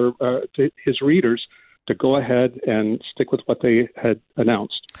 to his readers to go ahead and stick with what they had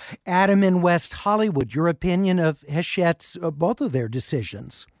announced. Adam in West Hollywood, your opinion of Hachette's, both of their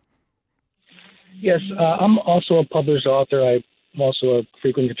decisions? Yes, I'm also a published author. I'm also a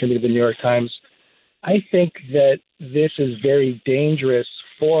frequent contributor to the New York Times. I think that this is very dangerous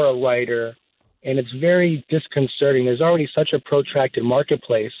for a writer, and it's very disconcerting. There's already such a protracted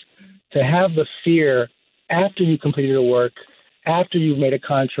marketplace. To have the fear after you completed a work, after you've made a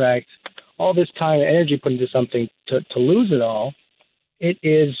contract, all this time and energy put into something to lose it all, it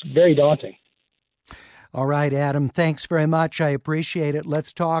is very daunting. All right, Adam, thanks very much. I appreciate it.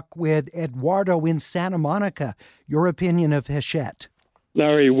 Let's talk with Eduardo in Santa Monica. Your opinion of Hachette.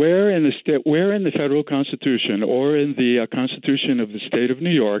 Larry, where in the federal Constitution or in the Constitution of the state of New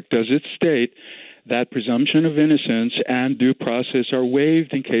York does it state that presumption of innocence and due process are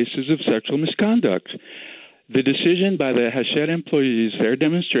waived in cases of sexual misconduct? The decision by the Hachette employees, their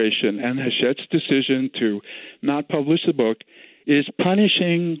demonstration, and Hachette's decision to not publish the book is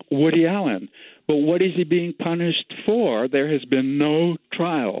punishing Woody Allen. But what is he being punished for? There has been no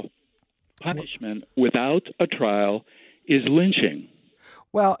trial. Punishment without a trial is lynching.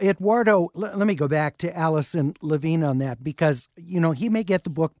 Well, Eduardo, let me go back to Allison Levine on that because, he may get the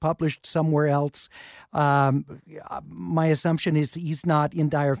book published somewhere else. My assumption is he's not in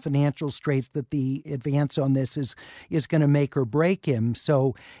dire financial straits, that the advance on this is going to make or break him.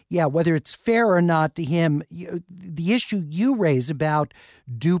 So, yeah, whether it's fair or not to him, the issue you raise about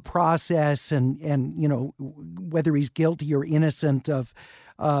due process and whether he's guilty or innocent of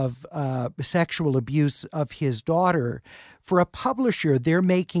sexual abuse of his daughter. For a publisher, they're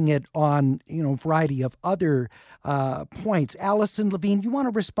making it on a variety of other points. Allison Levine, you want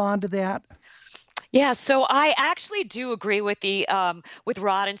to respond to that? Yeah, so I actually do agree with with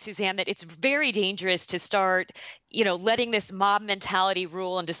Rod and Suzanne that it's very dangerous to start, letting this mob mentality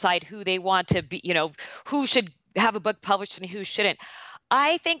rule and decide who they want to be, who should have a book published and who shouldn't.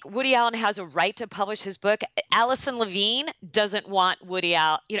 I think Woody Allen has a right to publish his book. Allison Levine doesn't want Woody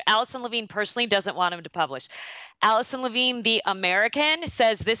Allen. Allison Levine personally doesn't want him to publish. Allison Levine, the American,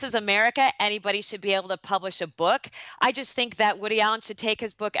 says this is America. Anybody should be able to publish a book. I just think that Woody Allen should take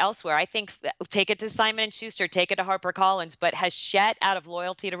his book elsewhere. I think take it to Simon & Schuster, take it to HarperCollins, but Hachette, out of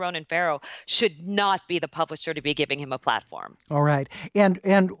loyalty to Ronan Farrow, should not be the publisher to be giving him a platform. All right. And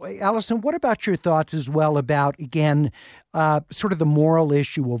Allison, what about your thoughts as well about, again, sort of the moral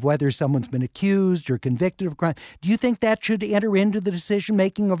issue of whether someone's been accused or convicted of crime. Do you think that should enter into the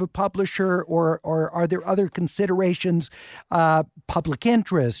decision-making of a publisher, or are there other considerations, public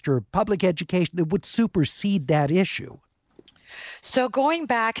interest or public education, that would supersede that issue? So going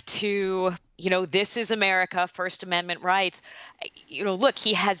back to, this is America, First Amendment rights, look,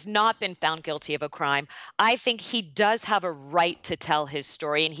 he has not been found guilty of a crime. I think he does have a right to tell his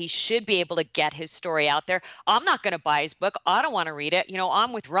story, and he should be able to get his story out there. I'm not going to buy his book. I don't want to read it.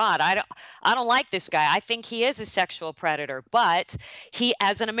 I'm with Rod. I don't like this guy. I think he is a sexual predator, but he,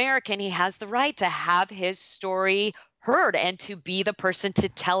 as an American, he has the right to have his story heard and to be the person to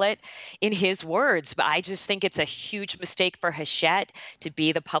tell it in his words. But I just think it's a huge mistake for Hachette to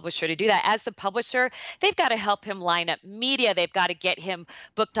be the publisher to do that. As the publisher, they've got to help him line up media. They've got to get him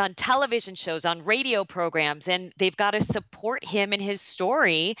booked on television shows, on radio programs, and they've got to support him in his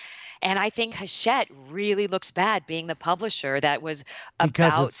story. And I think Hachette really looks bad being the publisher that was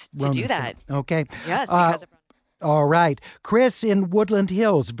about to do that. Okay. Yes, because of all right. Chris in Woodland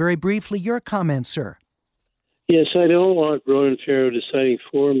Hills, very briefly, your comment, sir. Yes, I don't want Ronan Farrow deciding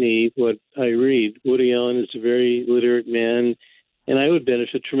for me what I read. Woody Allen is a very literate man, and I would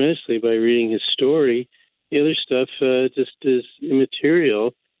benefit tremendously by reading his story. The other stuff just is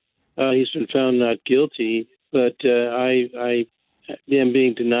immaterial. He's been found not guilty, but I am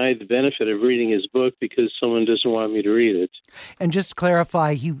being denied the benefit of reading his book because someone doesn't want me to read it. And just to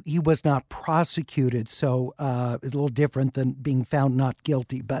clarify, he was not prosecuted, so it's a little different than being found not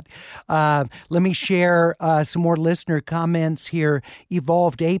guilty. But let me share some more listener comments here.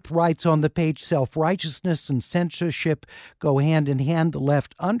 Evolved Ape writes on the page, self-righteousness and censorship go hand in hand. The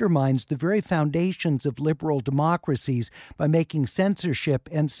left undermines the very foundations of liberal democracies by making censorship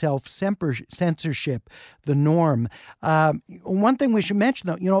and self-censorship the norm. One thing we should mention,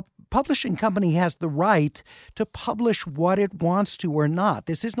 though, publishing company has the right to publish what it wants to or not.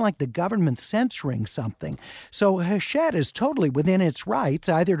 This isn't like the government censoring something. So Hachette is totally within its rights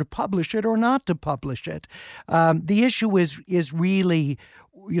either to publish it or not to publish it. The issue is really,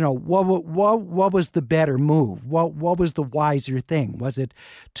 what was the better move? What was the wiser thing? Was it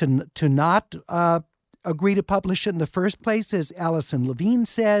to not agree to publish it in the first place, as Allison Levine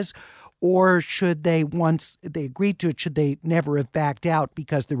says, or should they, once they agreed to it, should they never have backed out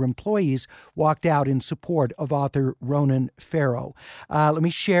because their employees walked out in support of author Ronan Farrow? Let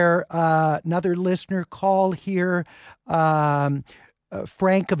me share another listener call here.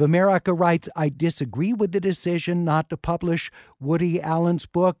 Frank of America writes, I disagree with the decision not to publish Woody Allen's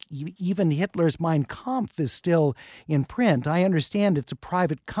book. Even Hitler's Mein Kampf is still in print. I understand it's a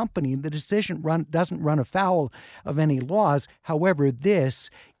private company and the decision doesn't run afoul of any laws. However, this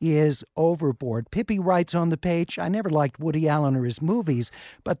is overboard. Pippi writes on the page, I never liked Woody Allen or his movies,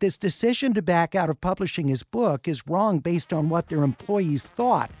 but this decision to back out of publishing his book is wrong based on what their employees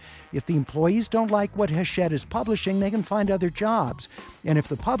thought. If the employees don't like what Hachette is publishing, they can find other jobs. And if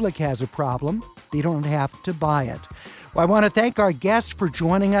the public has a problem, they don't have to buy it. Well, I want to thank our guests for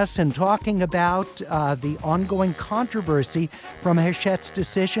joining us and talking about the ongoing controversy from Hachette's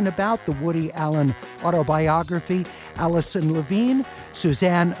decision about the Woody Allen autobiography. Allison Levine,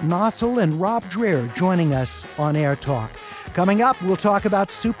 Suzanne Nossel, and Rob Dreher joining us on AirTalk. Coming up, we'll talk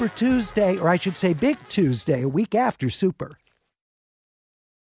about Super Tuesday, or I should say Big Tuesday, a week after Super.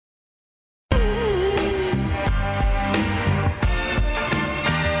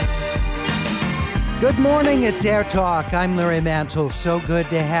 Good morning, it's AirTalk. I'm Larry Mantle. So good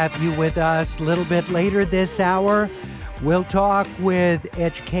to have you with us. A little bit later this hour, we'll talk with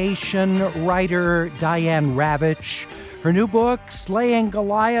education writer Diane Ravitch. Her new book, Slaying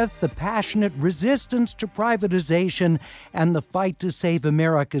Goliath, The Passionate Resistance to Privatization and the Fight to Save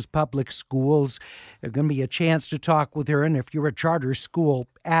America's Public Schools. There's going to be a chance to talk with her, and if you're a charter school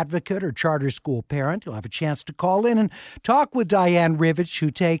advocate or charter school parent, you'll have a chance to call in and talk with Diane Ravitch, who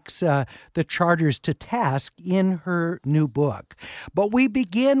takes the charters to task in her new book. But we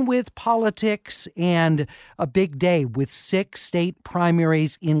begin with politics and a big day with 6 state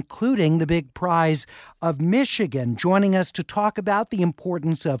primaries, including the big prize of Michigan. Joining us to talk about the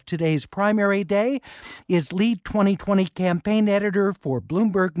importance of today's primary day is lead 2020 campaign editor for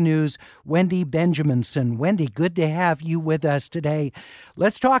Bloomberg News, Wendy Benjaminson. Wendy, good to have you with us today.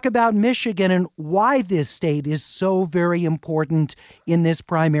 Let's talk about Michigan and why this state is so very important in this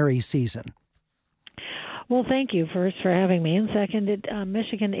primary season. Well, thank you first for having me. And second,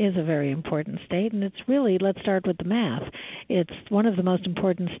 Michigan is a very important state, and it's really, let's start with the math. It's one of the most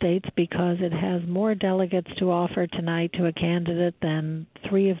important states because it has more delegates to offer tonight to a candidate than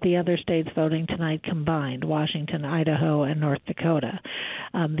 3 of the other states voting tonight combined, Washington, Idaho, and North Dakota.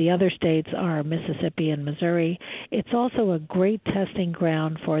 The other states are Mississippi and Missouri. It's also a great testing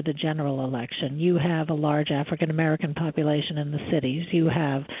ground for the general election. You have a large African-American population in the cities. You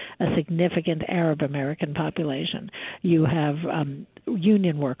have a significant Arab-American population. You have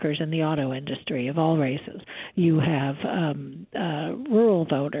union workers in the auto industry of all races. You have rural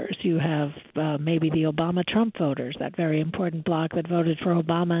voters. You have maybe the Obama-Trump voters, that very important bloc that voted for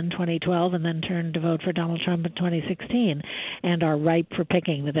Obama in 2012 and then turned to vote for Donald Trump in 2016 and are ripe for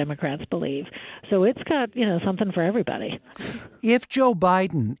picking, the Democrats believe. So it's got, something for everybody. If Joe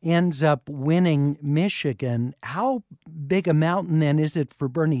Biden ends up winning Michigan, how big a mountain then is it for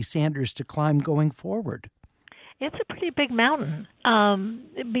Bernie Sanders to climb going forward? It's a pretty big mountain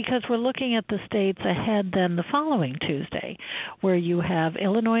because we're looking at the states ahead then the following Tuesday, where you have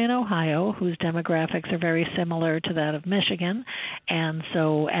Illinois and Ohio, whose demographics are very similar to that of Michigan. And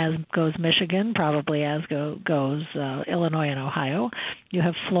so as goes Michigan, probably as goes Illinois and Ohio. You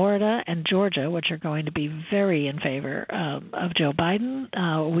have Florida and Georgia, which are going to be very in favor of Joe Biden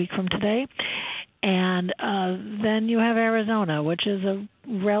a week from today. And then you have Arizona, which is a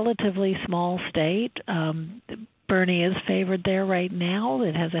relatively small state. Bernie is favored there right now.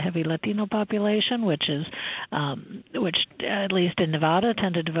 It has a heavy Latino population, which at least in Nevada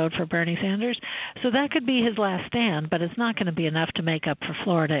tended to vote for Bernie Sanders. So that could be his last stand, but it's not going to be enough to make up for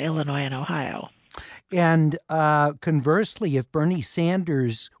Florida, Illinois, and Ohio. And conversely, if Bernie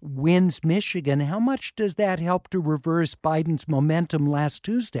Sanders wins Michigan, how much does that help to reverse Biden's momentum last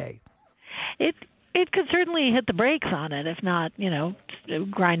Tuesday? It could certainly hit the brakes on it, if not,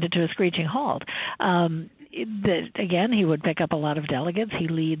 grind it to a screeching halt. Again, he would pick up a lot of delegates. He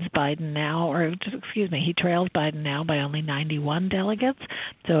leads Biden now, he trails Biden now by only 91 delegates.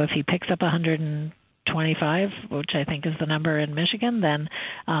 So if he picks up 125, which I think is the number in Michigan, then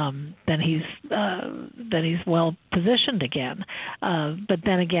he's well positioned again. But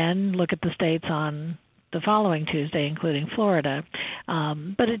then again, look at the states on the following Tuesday, including Florida.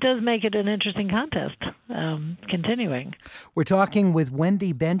 But it does make it an interesting contest, continuing. We're talking with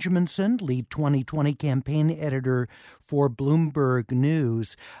Wendy Benjaminson, lead 2020 campaign editor for Bloomberg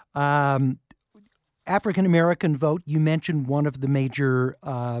News. African-American vote, you mentioned one of the major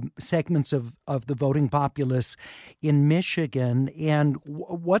segments of the voting populace in Michigan. And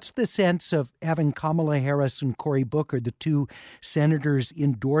what's the sense of having Kamala Harris and Cory Booker, the 2 senators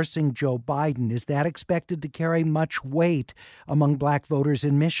endorsing Joe Biden? Is that expected to carry much weight among black voters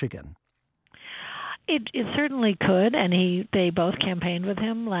in Michigan? It certainly could, and they both campaigned with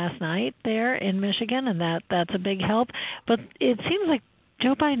him last night there in Michigan, and that's a big help. But it seems like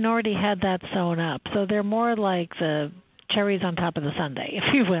Joe Biden already had that sewn up, so they're more like the cherries on top of the sundae,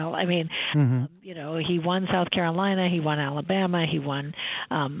 if you will. I mean, he won South Carolina, he won Alabama, he won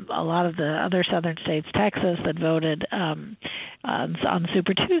a lot of the other southern states, Texas, that voted on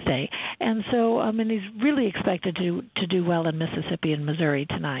Super Tuesday. And so, he's really expected to do well in Mississippi and Missouri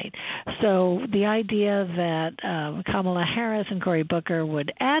tonight. So the idea that Kamala Harris and Cory Booker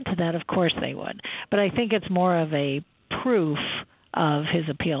would add to that, of course they would. But I think it's more of a proof of his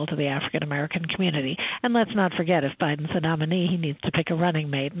appeal to the African-American community. And let's not forget, if Biden's the nominee, he needs to pick a running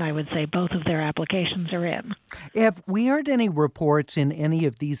mate, and I would say both of their applications are in. Have we heard any reports in any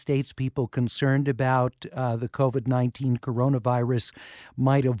of these states, people concerned about the COVID-19 coronavirus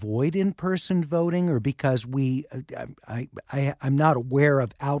might avoid in-person voting, or because I'm not aware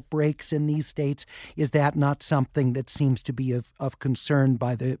of outbreaks in these states? Is that not something that seems to be of concern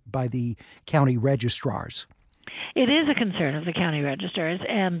by the county registrars? It is a concern of the county registrars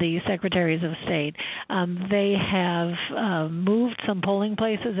and the secretaries of state. They have moved some polling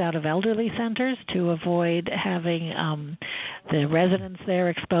places out of elderly centers to avoid having the residents there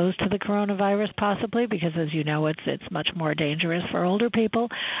exposed to the coronavirus, possibly, because, as you know, it's much more dangerous for older people.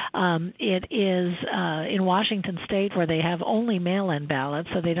 It is in Washington state, where they have only mail-in ballots,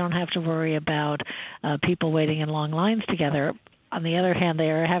 so they don't have to worry about people waiting in long lines together. On the other hand,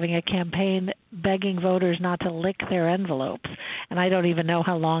 they are having a campaign begging voters not to lick their envelopes. And I don't even know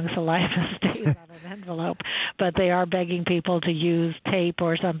how long saliva stays on an envelope, but they are begging people to use tape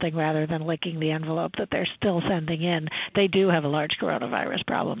or something rather than licking the envelope that they're still sending in. They do have a large coronavirus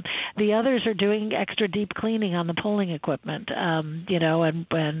problem. The others are doing extra deep cleaning on the polling equipment, and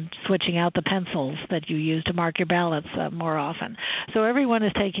switching out the pencils that you use to mark your ballots more often. So everyone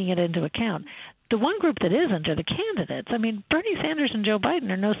is taking it into account. the one group that isn't are the candidates. I mean, Bernie Sanders and Joe Biden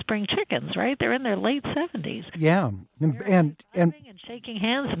are no spring chickens, right? They're in their late 70s. Yeah, and shaking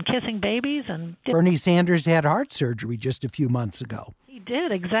hands and kissing babies. And Bernie Sanders had heart surgery just a few months ago. He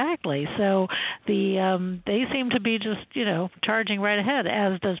did, exactly. So they seem to be just, charging right ahead,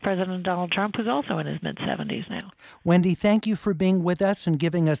 as does President Donald Trump, who's also in his mid-70s now. Wendy, thank you for being with us and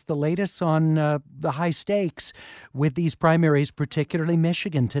giving us the latest on the high stakes with these primaries, particularly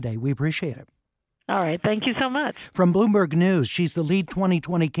Michigan today. We appreciate it. All right. Thank you so much. From Bloomberg News, she's the lead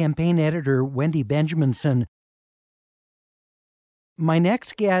 2020 campaign editor, Wendy Benjaminson. My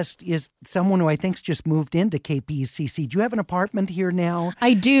next guest is someone who I think's just moved into KPCC. Do you have an apartment here now?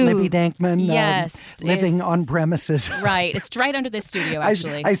 I do. Libby Dankman. Yes. Living on premises. Right. It's right under this studio,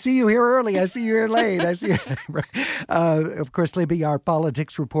 actually. I see you here early. I see you here late. I see you. Of course, Libby, our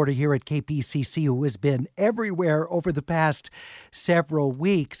politics reporter here at KPCC, who has been everywhere over the past several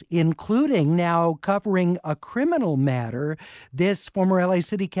weeks, including now covering a criminal matter. This former LA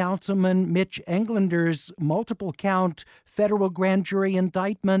City Councilman Mitch Englander's multiple count federal grand jury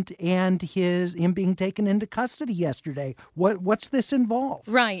indictment and him being taken into custody yesterday. What's this involve?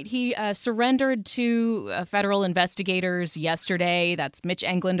 Right. He surrendered to federal investigators yesterday. That's Mitch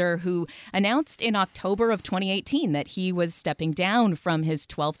Englander, who announced in October of 2018 that he was stepping down from his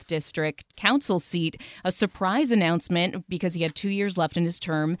 12th District Council seat, a surprise announcement because he had 2 years left in his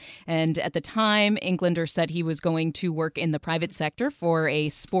term. And at the time, Englander said he was going to work in the private sector for a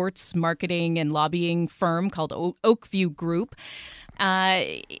sports marketing and lobbying firm called Oakview Group.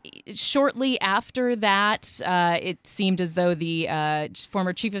 Shortly after that, it seemed as though the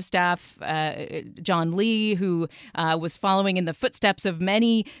former chief of staff, John Lee, who was following in the footsteps of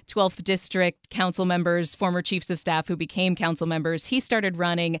many 12th District council members, former chiefs of staff who became council members, he started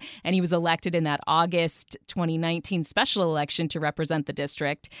running, and he was elected in that August 2019 special election to represent the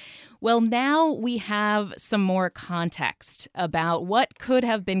district. Well, now we have some more context about what could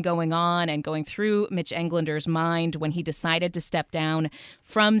have been going on and going through Mitch Englander's mind when he decided to step down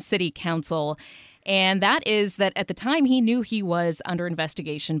from city council. And that is that at the time he knew he was under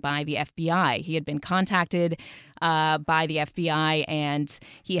investigation by the FBI. He had been contacted by the FBI, and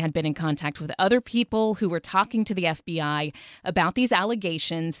he had been in contact with other people who were talking to the FBI about these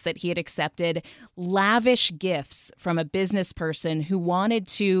allegations that he had accepted lavish gifts from a business person who wanted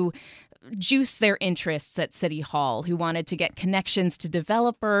to juice their interests at City Hall, who wanted to get connections to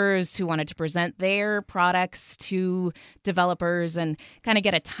developers, who wanted to present their products to developers and kind of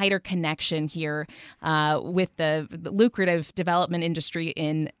get a tighter connection here with the lucrative development industry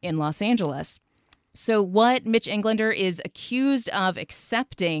in Los Angeles. So what Mitch Englander is accused of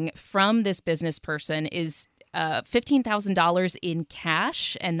accepting from this business person is $15,000 in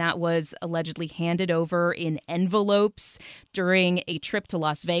cash, and that was allegedly handed over in envelopes during a trip to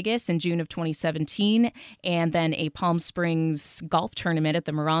Las Vegas in June of 2017, and then a Palm Springs golf tournament at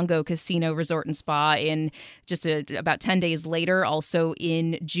the Morongo Casino Resort and Spa in just about 10 days later, also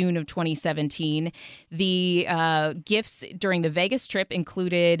in June of 2017. The gifts during the Vegas trip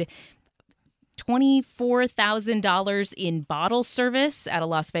included $24,000 in bottle service at a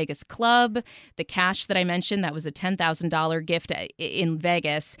Las Vegas club. The cash that I mentioned, that was a $10,000 gift in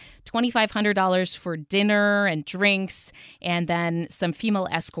Vegas. $2,500 for dinner and drinks, and then some female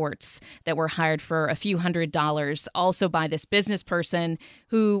escorts that were hired for a few $100s, also by this business person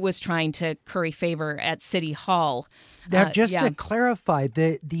who was trying to curry favor at City Hall. Now, just to clarify,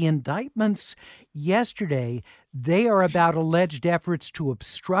 the indictments yesterday, they are about alleged efforts to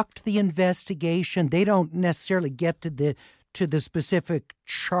obstruct the investigation. They don't necessarily get to the specific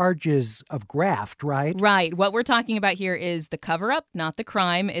charges of graft, right? Right. What we're talking about here is the cover-up, not the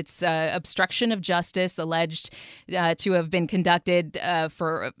crime. It's obstruction of justice alleged to have been conducted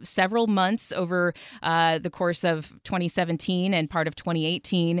for several months over the course of 2017 and part of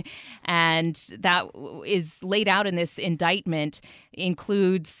 2018. And that is laid out in this indictment,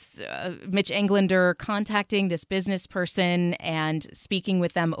 includes Mitch Englander contacting this business person and speaking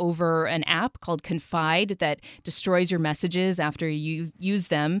with them over an app called Confide that destroys your messages after you use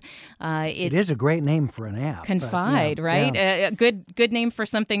them. It is a great name for an app. Confide, right? Yeah. A good name for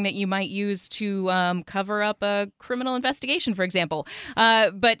something that you might use to cover up a criminal investigation, for example.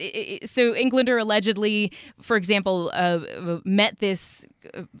 So Englander allegedly, for example, met this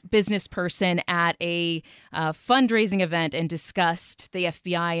business person at a fundraising event and discussed the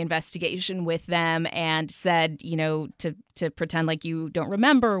FBI investigation with them and said, to pretend like you don't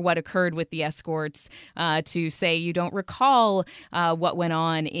remember what occurred with the escorts, to say you don't recall what went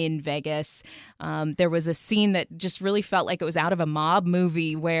on in Vegas. There was a scene that just really felt like it was out of a mob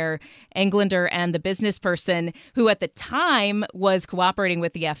movie where Englander and the business person, who at the time was cooperating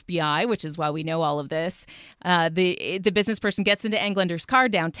with the FBI, which is why we know all of this, the business person gets into Englander's car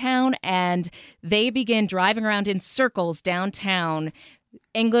downtown and they begin driving around in circles downtown.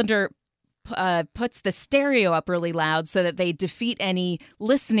 Englander puts the stereo up really loud so that they defeat any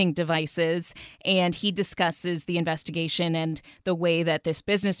listening devices, and he discusses the investigation and the way that this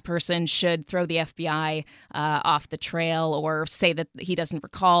business person should throw the FBI off the trail or say that he doesn't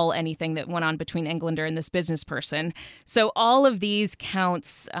recall anything that went on between Englander and this business person. So all of these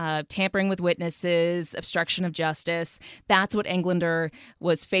counts, tampering with witnesses, obstruction of justice, that's what Englander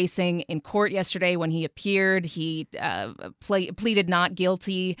was facing in court yesterday when he appeared. He pleaded not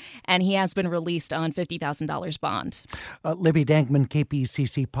guilty, and he has been released on $50,000 bond. Libby Dankman,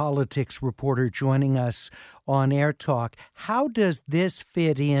 KPCC politics reporter, joining us on AirTalk. How does this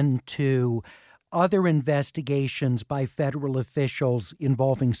fit into other investigations by federal officials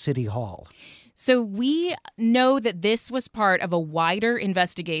involving City Hall? So we know that this was part of a wider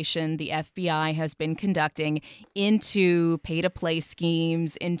investigation the FBI has been conducting into pay-to-play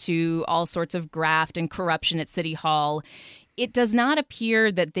schemes, into all sorts of graft and corruption at City Hall. It does not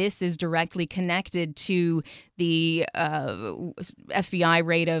appear that this is directly connected to the FBI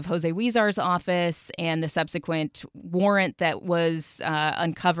raid of Jose Huizar's office and the subsequent warrant that was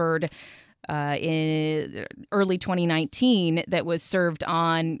uncovered in early 2019 that was served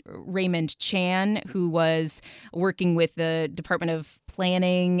on Raymond Chan, who was working with the Department of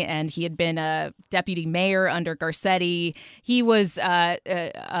Planning, and he had been a deputy mayor under Garcetti. He was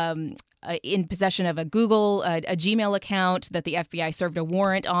in possession of a Gmail account that the FBI served a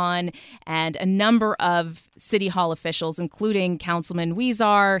warrant on, and a number of City Hall officials, including Councilman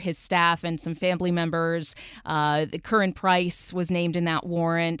Huizar, his staff, and some family members. The current Price was named in that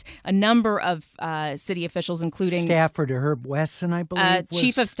warrant. A number of city officials, including staffer to Herb Wesson, I believe.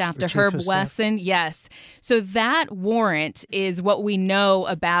 Chief of Staff to Herb Wesson, yes. So that warrant is what we know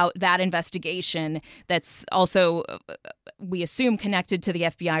about that investigation. That's also, we assume, connected to the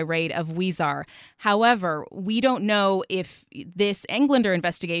FBI raid of Huizar. However, we don't know if this Englander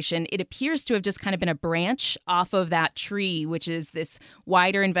investigation, it appears to have just kind of been a branch off of that tree, which is this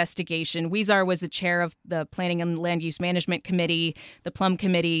wider investigation. Huizar was the chair of the Planning and Land Use Management Committee, the Plum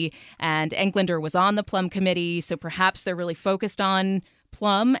Committee, and Englander was on the Plum Committee. So perhaps they're really focused on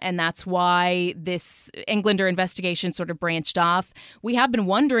Plum, and that's why this Englander investigation sort of branched off. We have been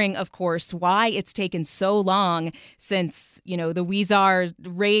wondering, of course, why it's taken so long since, the Huizar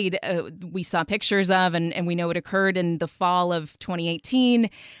raid we saw pictures of, and we know it occurred in the fall of 2018.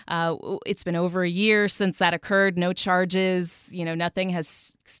 It's been over a year since that occurred. No charges, nothing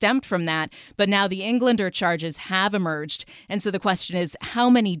has stemmed from that. But now the Englander charges have emerged. And so the question is, how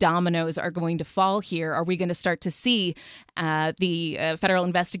many dominoes are going to fall here? Are we going to start to see the federal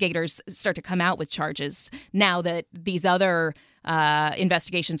investigators start to come out with charges now that these other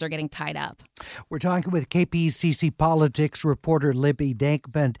investigations are getting tied up? We're talking with KPCC politics reporter Libby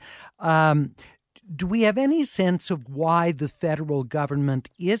Dankman. Do we have any sense of why the federal government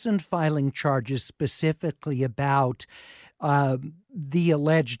isn't filing charges specifically about the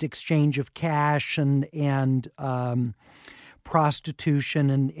alleged exchange of cash and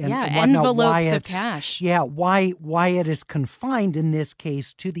prostitution and whatnot? Envelopes of cash. Yeah, why it is confined in this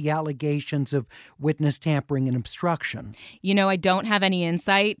case to the allegations of witness tampering and obstruction. I don't have any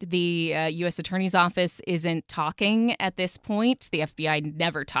insight. The U.S. Attorney's Office isn't talking at this point. The FBI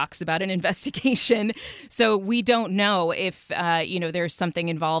never talks about an investigation. So we don't know if, there's something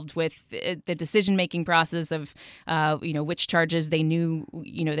involved with the decision-making process of, which charges they knew,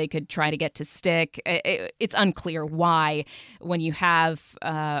 they could try to get to stick. It's unclear why, when you have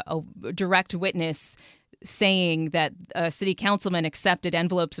a direct witness saying that a city councilman accepted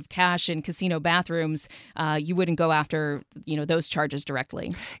envelopes of cash in casino bathrooms, you wouldn't go after, those charges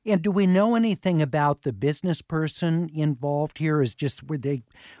directly. And do we know anything about the business person involved here? Is just where they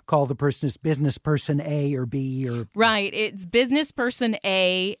call the person as business person A or B or? Right. It's business person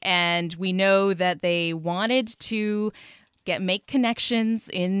A, and we know that they wanted to make connections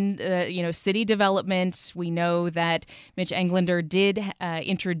in city development. We know that Mitch Englander did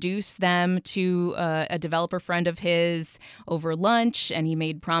introduce them to a developer friend of his over lunch, and he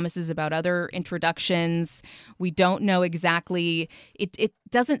made promises about other introductions. We don't know exactly. It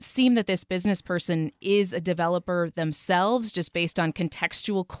doesn't seem that this business person is a developer themselves, just based on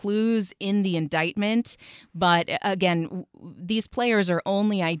contextual clues in the indictment. But again, these players are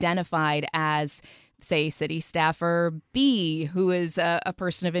only identified as, say, city staffer B, who is a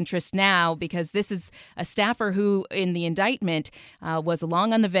person of interest now, because this is a staffer who, in the indictment, was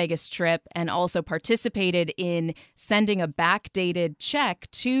along on the Vegas trip and also participated in sending a backdated check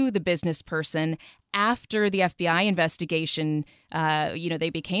to the business person after the FBI investigation. They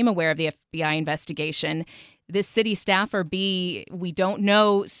became aware of the FBI investigation. This city staffer B, we don't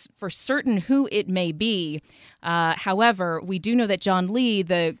know for certain who it may be. However, we do know that John Lee,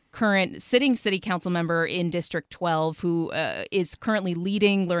 the current sitting city council member in District 12, who is currently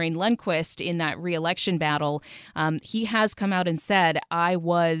leading Lorraine Lundquist in that re-election battle, he has come out and said, I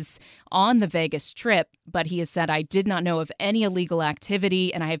was on the Vegas trip, but he has said, I did not know of any illegal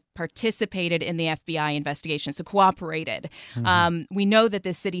activity, and I have participated in the FBI investigation, so cooperated. We know that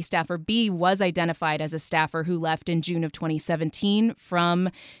this city staffer B was identified as a staffer who left in June of 2017 from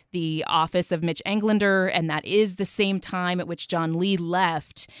the office of Mitch Englander, and that is the same time at which John Lee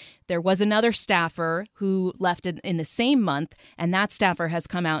left. There was another staffer who left in the same month, and that staffer has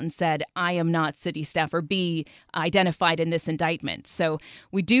come out and said, I am not city staffer B, identified in this indictment. So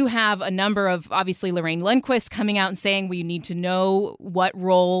we do have a number of, obviously, Lorraine Lundquist coming out and saying we need to know what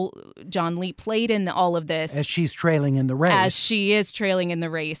role John Lee played in all of this. As she's trailing in the race. As she is trailing in the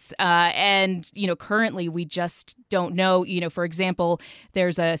race. And currently we just don't know. For example,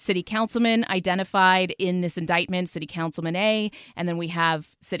 there's a city councilman identified in this indictment, City Councilman A, and then we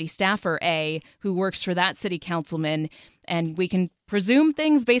have city staffer A, who works for that city councilman. And we can presume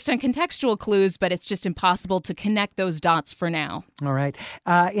things based on contextual clues, but it's just impossible to connect those dots for now. All right.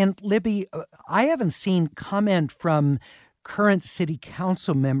 And Libby, I haven't seen comment from current city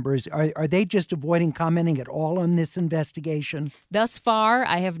council members. Are they just avoiding commenting at all on this investigation? Thus far,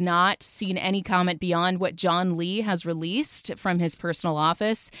 I have not seen any comment beyond what John Lee has released from his personal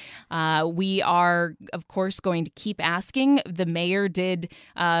office. We are, of course, going to keep asking. The mayor did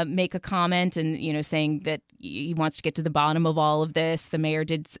make a comment and, saying that he wants to get to the bottom of all of this. The mayor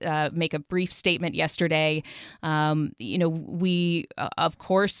did make a brief statement yesterday. We, of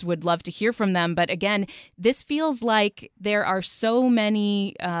course, would love to hear from them. But again, this feels like there are so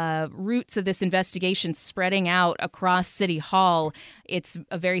many roots of this investigation spreading out across City Hall. It's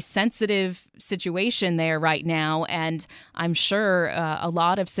a very sensitive situation there right now. And I'm sure a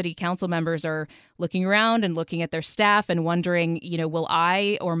lot of city council members are looking around and looking at their staff and wondering, will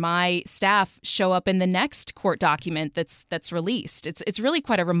I or my staff show up in the next court document that's released? It's really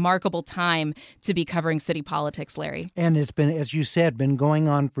quite a remarkable time to be covering city politics, Larry. And it's been, as you said, been going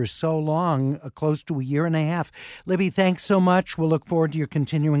on for so long, close to a year and a half. Libby, thanks so much. We'll look forward to your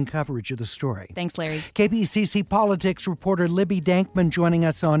continuing coverage of the story. Thanks, Larry. KPCC politics reporter Libby Dankman joining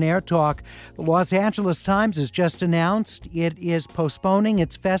us on AirTalk. The Los Angeles Times has just announced it is postponing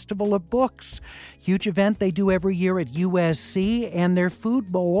its Festival of Books. Huge event they do every year at USC, and their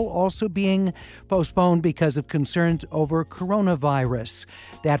food bowl also being postponed because of concerns over coronavirus.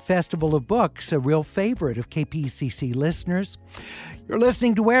 That Festival of Books, a real favorite of KPCC listeners. You're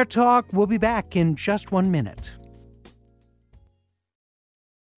listening to AirTalk. We'll be back in just 1 minute.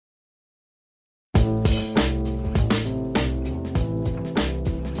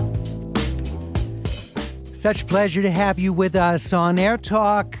 Such pleasure to have you with us on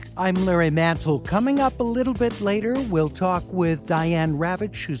AirTalk. I'm Larry Mantle. Coming up a little bit later, we'll talk with Diane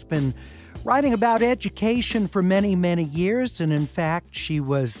Ravitch, who's been writing about education for many, many years. And in fact, she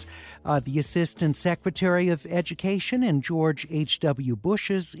was the Assistant Secretary of Education in George H.W.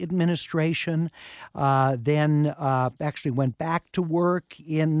 Bush's administration, then actually went back to work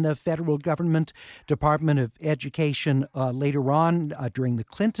in the federal government Department of Education later on during the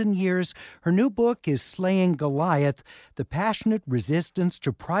Clinton years. Her new book is Slaying Goliath, The Passionate Resistance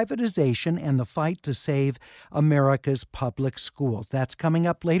to Privatization and the Fight to Save America's Public Schools. That's coming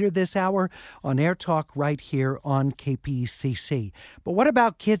up later this hour on AirTalk right here on KPCC. But what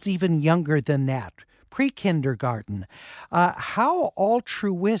about kids even younger than that? Pre-kindergarten. How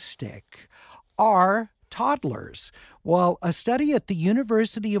altruistic are toddlers? Well, a study at the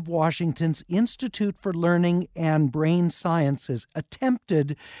University of Washington's Institute for Learning and Brain Sciences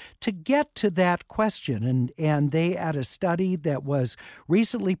attempted to get to that question. And they had a study that was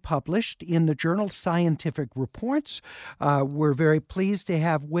recently published in the journal Scientific Reports. We're very pleased to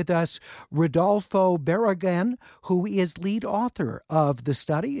have with us Rodolfo Barragan, who is lead author of the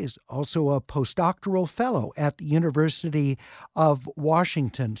study, is also a postdoctoral fellow at the University of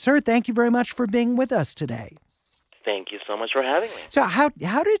Washington. Sir, thank you very much for being with us today. Thank you so much for having me. So how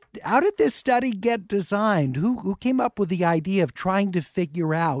did this study get designed? Who came up with the idea of trying to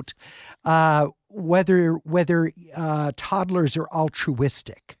figure out whether toddlers are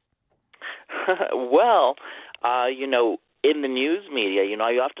altruistic? Well, in the news media, you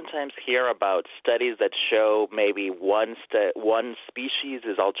oftentimes hear about studies that show maybe one species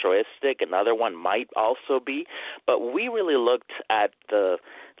is altruistic, another one might also be, but we really looked at the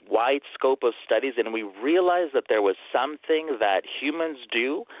wide scope of studies, and we realized that there was something that humans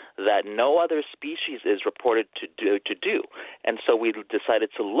do that no other species is reported to do. And so we decided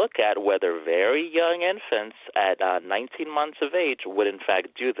to look at whether very young infants at 19 months of age would in fact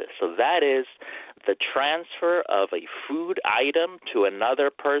do this. So that is the transfer of a food item to another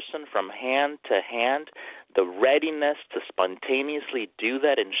person from hand to hand, the readiness to spontaneously do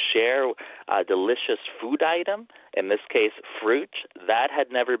that and share a delicious food item, in this case fruit, that had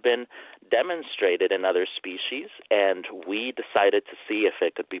never been demonstrated in other species, and we decided to see if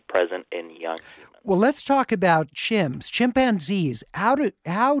it could be present in young humans. Well, let's talk about chimpanzees. How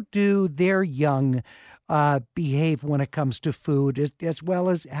do their young behave when it comes to food, as well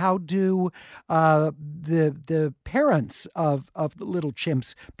as how do the parents of the little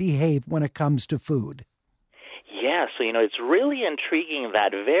chimps behave when it comes to food? Yeah, so it's really intriguing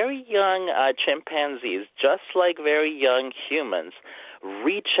that very young chimpanzees, just like very young humans,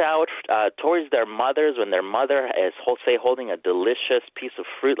 reach out towards their mothers when their mother is, say, holding a delicious piece of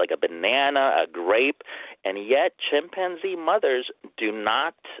fruit like a banana, a grape, and yet chimpanzee mothers do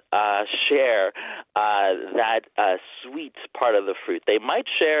not share that sweet part of the fruit. They might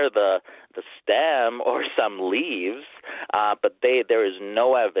share the stem or some leaves, but there is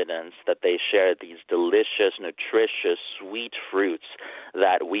no evidence that they share these delicious, nutritious, sweet fruits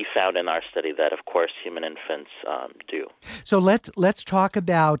that we found in our study that, of course, human infants do. So let's talk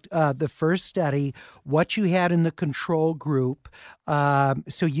about the first study, what you had in the control group.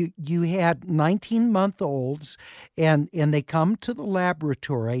 So you had 19-month-olds, and they come to the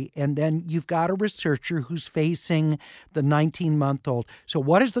laboratory, and then you've got a researcher who's facing the 19-month-old. So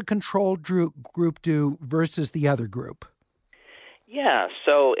what does the control group do versus the other group? Yeah,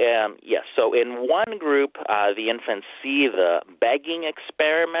 so in one group, the infants see the begging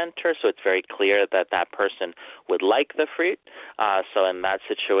experimenter, so it's very clear that that person would like the fruit. So in that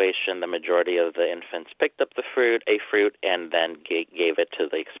situation, the majority of the infants picked up a fruit, and then gave it to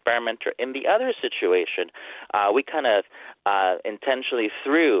the experimenter. In the other situation, we kind of intentionally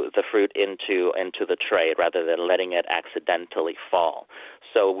threw the fruit into the tray rather than letting it accidentally fall.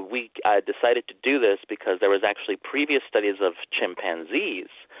 So we decided to do this because there was actually previous studies of chimpanzees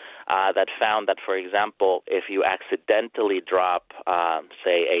that found that, for example, if you accidentally drop,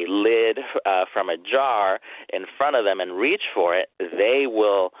 say, a lid from a jar in front of them and reach for it, they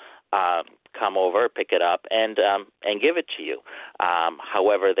will come over, pick it up, and give it to you.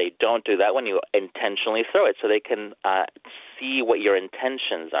 However, they don't do that when you intentionally throw it, so they can see what your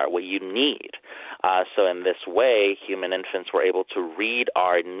intentions are, what you need. So in this way, human infants were able to read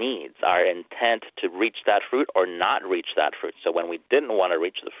our needs, our intent to reach that fruit or not reach that fruit. So when we didn't want to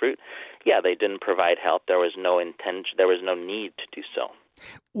reach the fruit, they didn't provide help. There was no intention. There was no need to do so.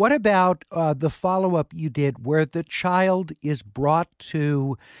 What about the follow-up you did where the child is brought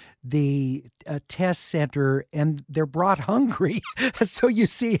to the test center and they're brought hungry? So you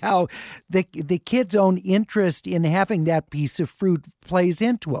see how the kid's own interest in having that piece of fruit plays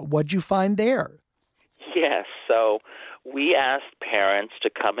into it. What'd you find there? Yes, so we asked parents to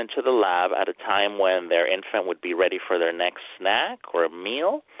come into the lab at a time when their infant would be ready for their next snack or a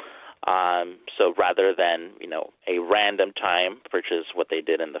meal. So rather than, a random time, which is what they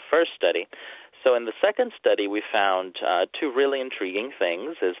did in the first study. So in the second study, we found two really intriguing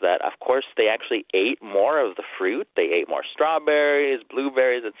things, is that, of course, they actually ate more of the fruit. They ate more strawberries,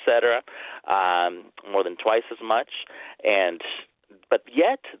 blueberries, etc., more than twice as much. And but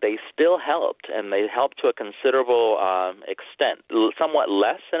yet they still helped, and they helped to a considerable extent, somewhat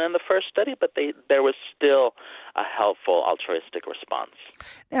less than in the first study, but there was still a helpful altruistic response.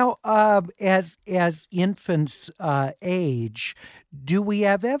 Now, as infants age, do we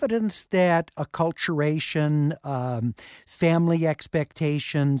have evidence that acculturation, family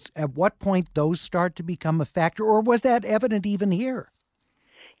expectations, at what point those start to become a factor, or was that evident even here?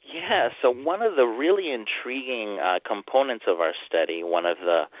 Yeah, so one of the really intriguing components of our study, one of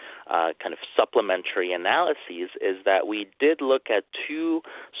the kind of supplementary analyses, is that we did look at two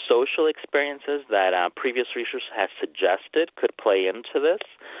social experiences that previous research has suggested could play into this.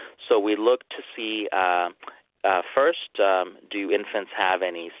 So we looked to see, first, do infants have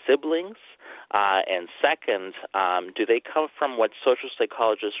any siblings? And second, do they come from what social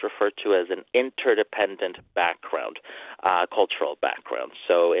psychologists refer to as an interdependent background, cultural background?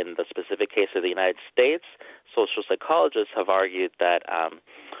 So in the specific case of the United States, social psychologists have argued that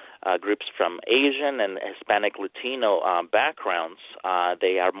groups from Asian and Hispanic Latino backgrounds,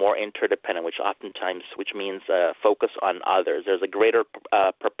 they are more interdependent, which means focus on others. There's a greater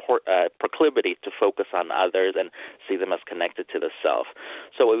proclivity to focus on others and see them as connected to the self.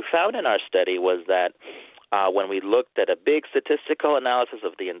 So what we found in our study was that when we looked at a big statistical analysis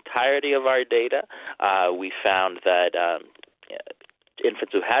of the entirety of our data, we found that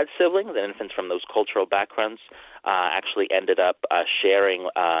infants who had siblings and infants from those cultural backgrounds actually ended up sharing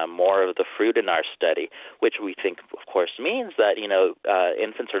more of the fruit in our study, which we think, of course, means that,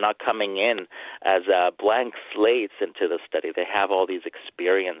 infants are not coming in as blank slates into the study. They have all these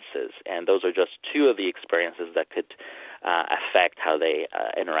experiences, and those are just two of the experiences that could affect how they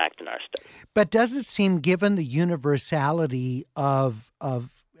interact in our study. But does it seem, given the universality of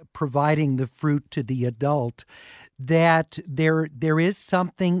providing the fruit to the adult, that there is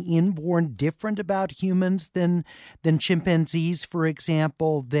something inborn different about humans than chimpanzees, for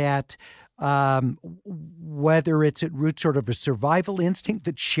example, that whether it's at root sort of a survival instinct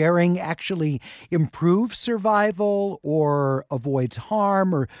that sharing actually improves survival or avoids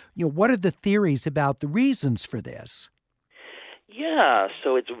harm, or what are the theories about the reasons for this? Yeah,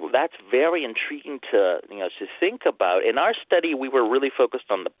 so that's very intriguing to think about. In our study, we were really focused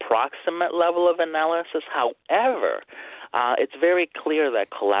on the proximate level of analysis. However, it's very clear that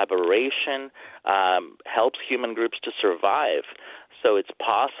collaboration helps human groups to survive. So it's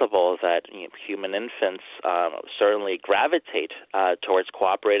possible that human infants certainly gravitate towards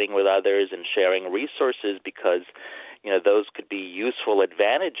cooperating with others and sharing resources because those could be useful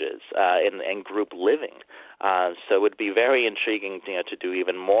advantages in group living. So it would be very intriguing, to do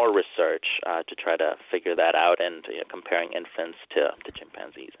even more research to try to figure that out, and comparing infants to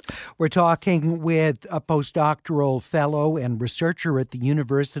chimpanzees. We're talking with a postdoctoral fellow and researcher at the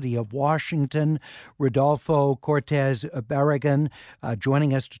University of Washington, Rodolfo Cortez Barragan,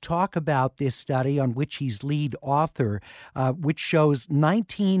 joining us to talk about this study on which he's lead author, which shows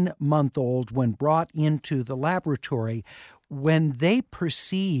 19-month-old, when brought into the laboratory, when they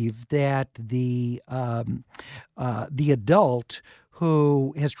perceive that the adult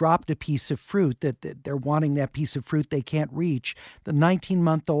who has dropped a piece of fruit, that they're wanting that piece of fruit they can't reach, the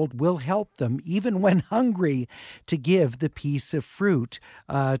 19-month-old will help them, even when hungry, to give the piece of fruit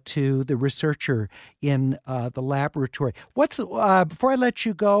to the researcher in the laboratory. Before I let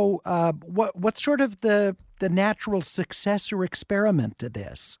you go, what's sort of the natural successor experiment to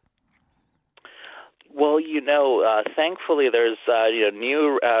this? Well, thankfully there's,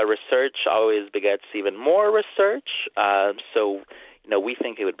 new research always begets even more research. So, we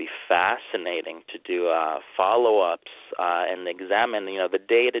think it would be fascinating to do follow-ups and examine, the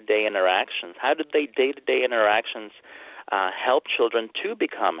day-to-day interactions. How did day-to-day interactions help children to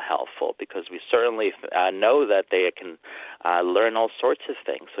become helpful? Because we certainly know that they can learn all sorts of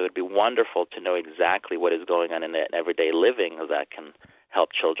things. So it would be wonderful to know exactly what is going on in everyday living that can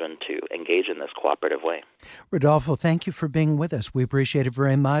help children to engage in this cooperative way. Rodolfo, thank you for being with us. We appreciate it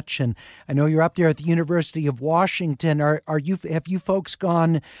very much. And I know you're up there at the University of Washington. Have you folks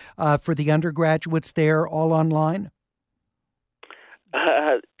gone for the undergraduates there all online?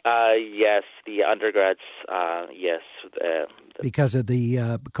 Yes, the undergrads, yes. Because of the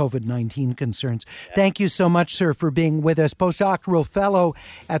COVID-19 concerns. Yeah. Thank you so much, sir, for being with us. Postdoctoral fellow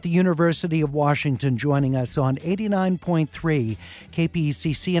at the University of Washington, joining us on 89.3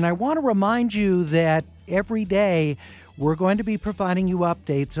 KPCC. And I want to remind you that every day we're going to be providing you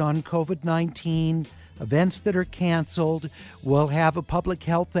updates on COVID-19, events that are canceled. We'll have a public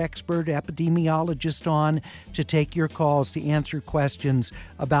health expert, epidemiologist on to take your calls, to answer questions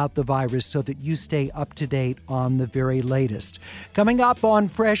about the virus so that you stay up to date on the very latest. Coming up on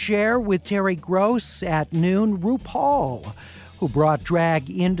Fresh Air with Terry Gross at noon, RuPaul, who brought drag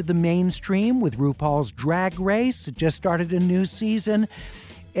into the mainstream with RuPaul's Drag Race. It just started a new season.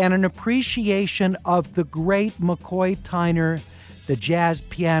 And an appreciation of the great McCoy Tyner, the jazz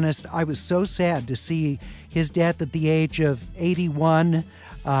pianist. I was so sad to see his death at the age of 81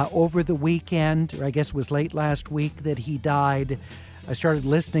 over the weekend, or I guess it was late last week that he died. I started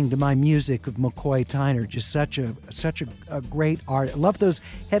listening to my music of McCoy Tyner, just such a great art. I love those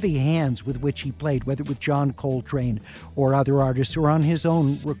heavy hands with which he played, whether with John Coltrane or other artists or on his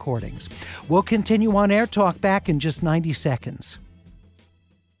own recordings. We'll continue on Air Talk back in just 90 seconds.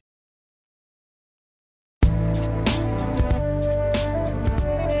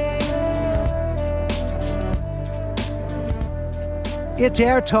 It's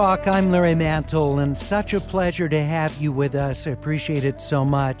Air Talk. I'm Larry Mantle, and such a pleasure to have you with us. I appreciate it so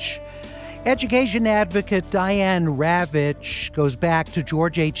much. Education advocate Diane Ravitch goes back to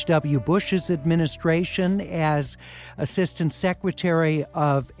George H.W. Bush's administration as Assistant Secretary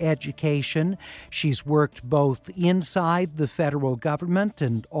of Education. She's worked both inside the federal government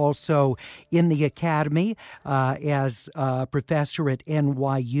and also in the academy as a professor at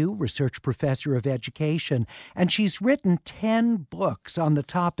NYU, research professor of education. And she's written 10 books on the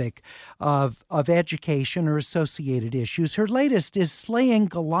topic of education or associated issues. Her latest is Slaying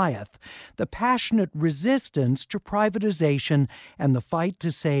Goliath: The Passionate Resistance to Privatization and the Fight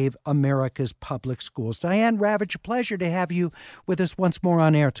to Save America's Public Schools. Diane Ravitch, a pleasure to have you with us once more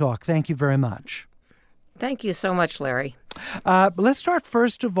on Air Talk. Thank you very much. Thank you so much, Larry. Let's start,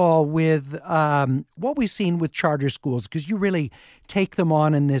 first of all, with what we've seen with charter schools, because you really take them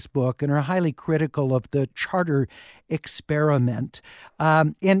on in this book and are highly critical of the charter experiment.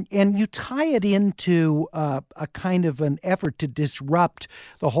 And you tie it into a kind of an effort to disrupt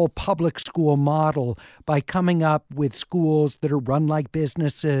the whole public school model by coming up with schools that are run like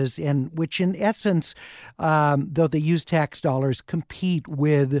businesses and which, in essence, though they use tax dollars, compete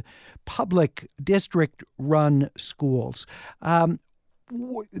with public district-run schools.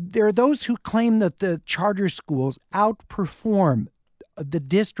 There are those who claim that the charter schools outperform the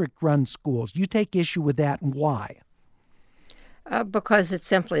district-run schools. You take issue with that, and why? Because it's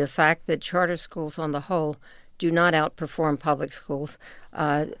simply a fact that charter schools on the whole do not outperform public schools.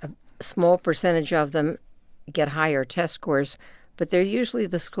 A small percentage of them get higher test scores, but they're usually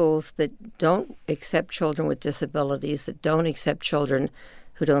the schools that don't accept children with disabilities, that don't accept children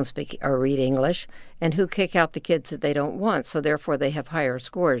who don't speak or read English, and who kick out the kids that they don't want, so therefore they have higher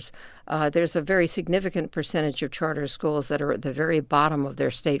scores. There's a very significant percentage of charter schools that are at the very bottom of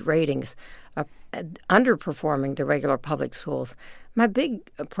their state ratings, underperforming the regular public schools. My big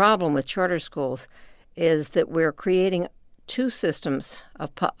problem with charter schools is that we're creating two systems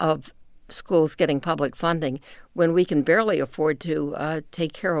of schools getting public funding when we can barely afford to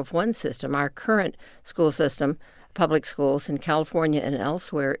take care of one system. Our current school system, public schools in California and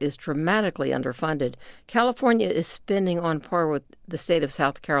elsewhere, is dramatically underfunded. California is spending on par with the state of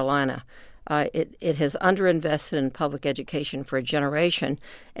South Carolina. It has underinvested in public education for a generation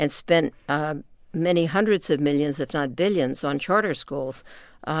and spent many hundreds of millions, if not billions, on charter schools.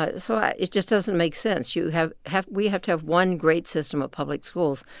 So it just doesn't make sense. We have to have one great system of public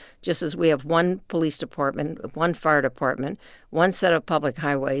schools, just as we have one police department, one fire department, one set of public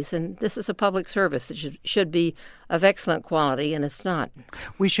highways, and this is a public service that should be of excellent quality, and it's not.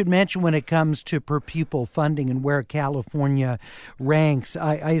 We should mention when it comes to per pupil funding and where California ranks,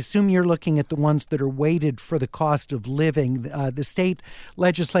 I assume you're looking at the ones that are weighted for the cost of living. The State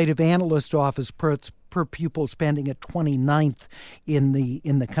Legislative Analyst Office puts per pupil spending at 29th in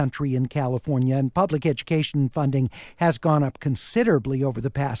the country in California, and public education funding has gone up considerably over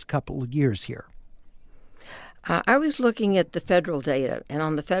the past couple of years here. I was looking at the federal data, and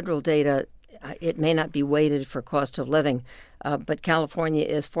on the federal data, it may not be weighted for cost of living, but California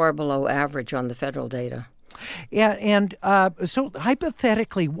is far below average on the federal data. Yeah, and so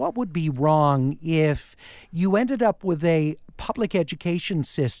hypothetically, what would be wrong if you ended up with a public education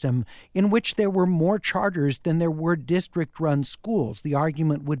system in which there were more charters than there were district-run schools? The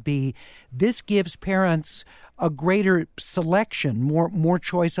argument would be this gives parents a greater selection, more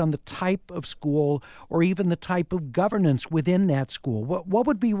choice on the type of school or even the type of governance within that school. What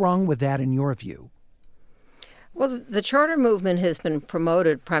would be wrong with that in your view? Well, the charter movement has been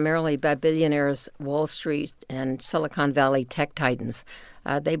promoted primarily by billionaires, Wall Street, and Silicon Valley tech titans.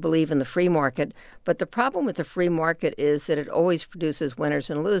 They believe in the free market, but the problem with the free market is that it always produces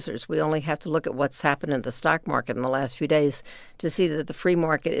winners and losers. We only have to look at what's happened in the stock market in the last few days to see that the free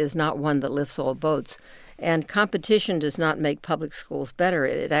market is not one that lifts all boats. And competition does not make public schools better.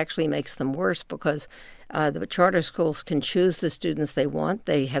 It actually makes them worse because the charter schools can choose the students they want.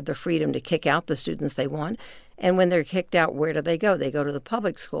 They have the freedom to kick out the students they want. And when they're kicked out, where do they go? They go to the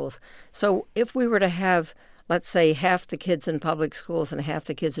public schools. So if we were to have, let's say, half the kids in public schools and half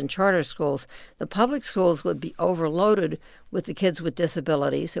the kids in charter schools, the public schools would be overloaded with the kids with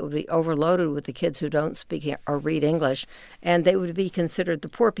disabilities. It would be overloaded with the kids who don't speak or read English, and they would be considered the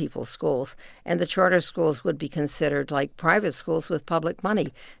poor people's schools. And the charter schools would be considered like private schools with public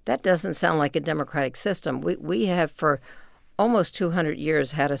money. That doesn't sound like a democratic system. We have for almost 200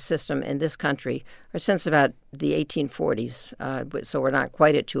 years had a system in this country, or since about the 1840s, so we're not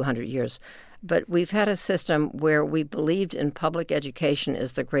quite at 200 years. But we've had a system where we believed in public education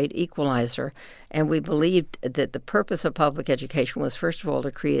as the great equalizer, and we believed that the purpose of public education was, first of all,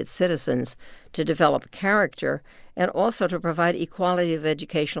 to create citizens, to develop character, and also to provide equality of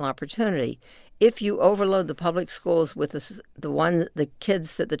educational opportunity. If you overload the public schools with the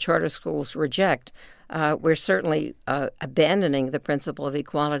kids that the charter schools reject, we're certainly abandoning the principle of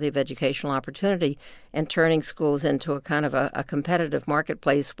equality of educational opportunity and turning schools into a kind of a competitive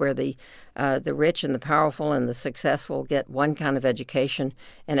marketplace where the rich and the powerful and the successful get one kind of education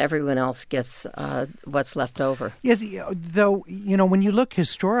and everyone else gets what's left over. Yes, though, when you look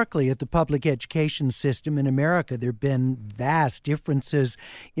historically at the public education system in America, there have been vast differences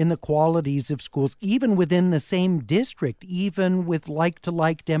in the qualities of schools, even within the same district, even with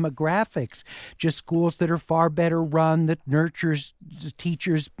like-to-like demographics. Just schools that are far better run, that nurtures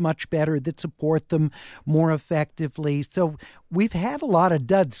teachers much better, that support them more effectively. So we've had a lot of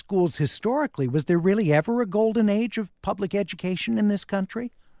dud schools historically. Was there really ever a golden age of public education in this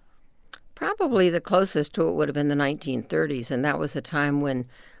country? Probably the closest to it would have been the 1930s, and that was a time when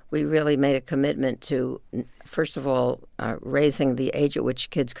we really made a commitment to, first of all, raising the age at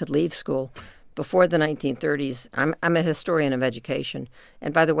which kids could leave school. Before the 1930s, I'm a historian of education.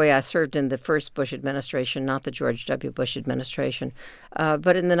 And by the way, I served in the first Bush administration, not the George W. Bush administration.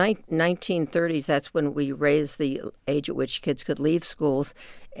 But in the 1930s, that's when we raised the age at which kids could leave schools.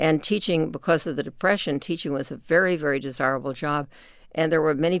 And teaching, because of the Depression, teaching was a very, very desirable job. And there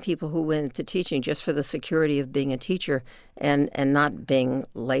were many people who went into teaching just for the security of being a teacher and not being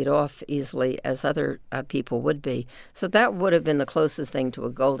laid off easily as other people would be. So that would have been the closest thing to a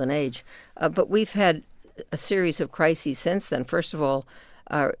golden age. But we've had a series of crises since then. First of all,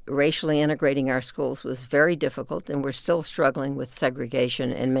 racially integrating our schools was very difficult, and we're still struggling with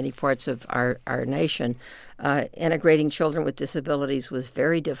segregation in many parts of our nation. Integrating children with disabilities was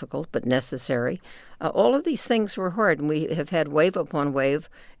very difficult but necessary. All of these things were hard, and we have had wave upon wave,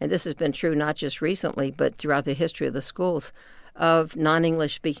 and this has been true not just recently but throughout the history of the schools, of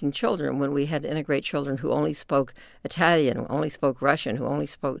non-English speaking children, when we had to integrate children who only spoke Italian, who only spoke Russian, who only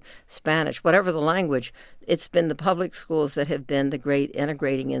spoke Spanish, whatever the language. It's been the public schools that have been the great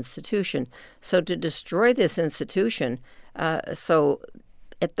integrating institution. So to destroy this institution, so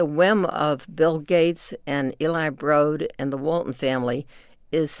at the whim of Bill Gates and Eli Broad and the Walton family,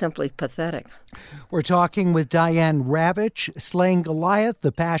 is simply pathetic. We're talking with Diane Ravitch, Slaying Goliath,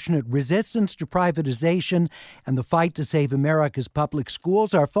 the passionate resistance to privatization and the fight to save America's public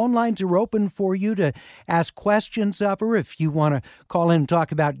schools. Our phone lines are open for you to ask questions of her. If you want to call in and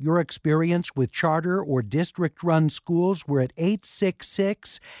talk about your experience with charter or district-run schools, we're at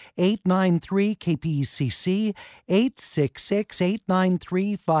 866-893-KPECC,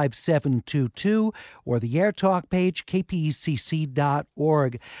 866-893-5722, or the AirTalk page, kpecc.org.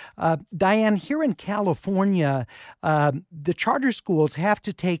 Diane, here in California, the charter schools have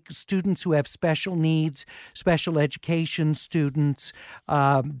to take students who have special needs, special education students.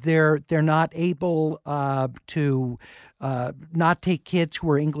 They're not able to not take kids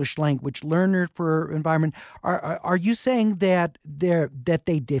who are English language learners for environment. Are you saying that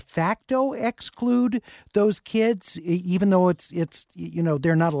they de facto exclude those kids, even though it's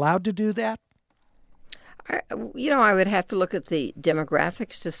they're not allowed to do that? I would have to look at the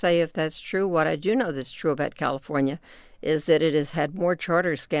demographics to say if that's true. What I do know that's true about California is that it has had more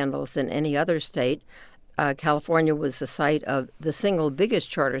charter scandals than any other state. California was the site of the single biggest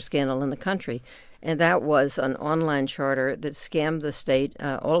charter scandal in the country, and that was an online charter that scammed the state.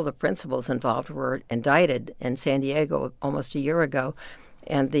 All of the principals involved were indicted in San Diego almost a year ago,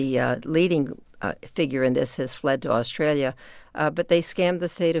 and the leading figure in this has fled to Australia, but they scammed the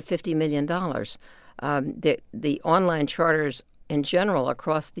state of $50 million. The online charters in general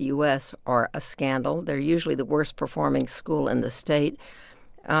across the U.S. are a scandal. They're usually the worst performing school in the state.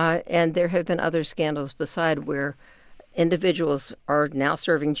 And there have been other scandals beside where individuals are now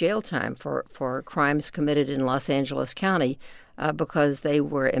serving jail time for crimes committed in Los Angeles County because they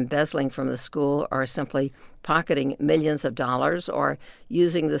were embezzling from the school or simply pocketing millions of dollars or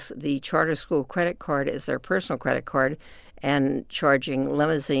using the charter school credit card as their personal credit card and charging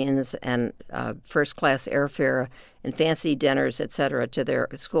limousines and first-class airfare and fancy dinners, et cetera, to their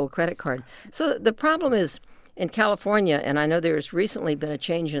school credit card. So the problem is in California, and I know there's recently been a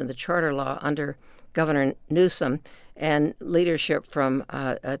change in the charter law under Governor Newsom and leadership from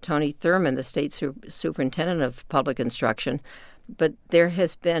Tony Thurmond, the state superintendent of public instruction, but there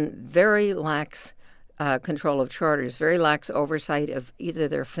has been very lax control of charters, very lax oversight of either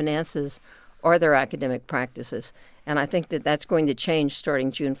their finances or their academic practices. And I think that that's going to change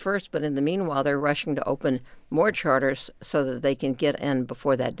starting June 1st. But in the meanwhile, they're rushing to open more charters so that they can get in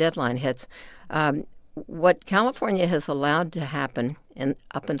before that deadline hits. What California has allowed to happen and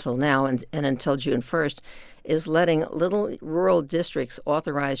up until now and until June 1st is letting little rural districts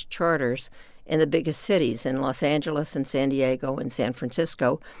authorize charters in the biggest cities, in Los Angeles and San Diego and San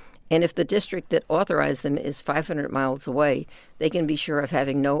Francisco. And if the district that authorized them is 500 miles away, they can be sure of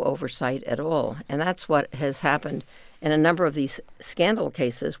having no oversight at all. And that's what has happened in a number of these scandal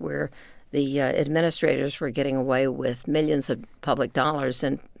cases where the administrators were getting away with millions of public dollars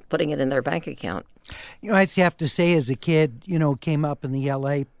and putting it in their bank account. I have to say, as a kid, came up in the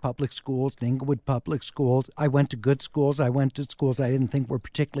L.A. public schools, the Inglewood public schools. I went to good schools. I went to schools I didn't think were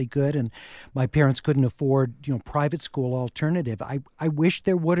particularly good, and my parents couldn't afford, private school alternative. I wish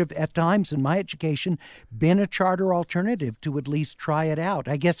there would have, at times in my education, been a charter alternative to at least try it out.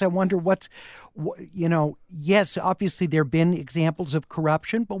 I guess I wonder yes, obviously there have been examples of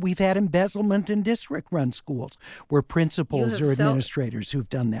corruption, but we've had embezzlement in district-run schools where principals or administrators who've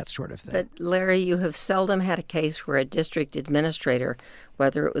done that sort of thing. But, Larry, you have seldom had a case where a district administrator,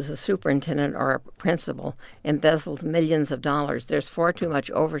 whether it was a superintendent or a principal, embezzled millions of dollars. There's far too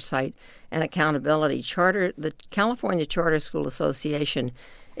much oversight and accountability. The California Charter School Association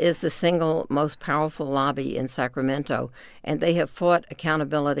is the single most powerful lobby in Sacramento, and they have fought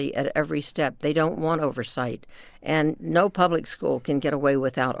accountability at every step. They don't want oversight, and no public school can get away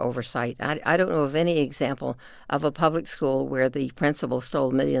without oversight. I don't know of any example of a public school where the principal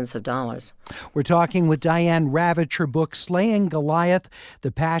stole millions of dollars. We're talking with Diane Ravitch. Her book, Slaying Goliath,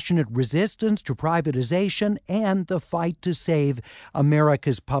 The Passionate Resistance to Privatization and the Fight to Save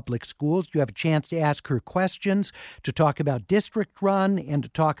America's Public Schools. You have a chance to ask her questions, to talk about district-run and to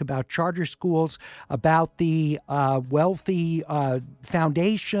talk about charter schools, about the wealthy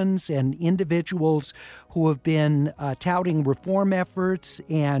foundations and individuals who have been touting reform efforts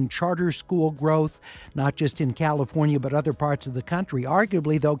and charter school growth, not just in California but other parts of the country.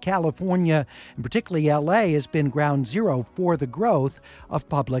 Arguably, though, California, and particularly L.A., has been ground zero for the growth of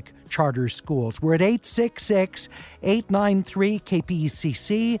public charter schools. We're at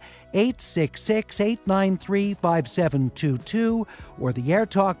 866-893-KPCC, 866-893-5722, or the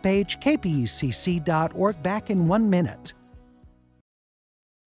AirTalk page, kpecc.org. Back in 1 minute.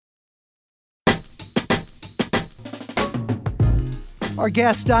 Our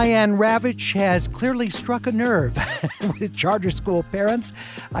guest, Diane Ravitch, has clearly struck a nerve with charter school parents.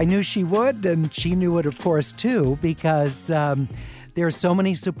 I knew she would, and she knew it, of course, too, because there are so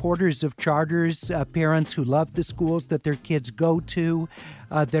many supporters of charters, parents who love the schools that their kids go to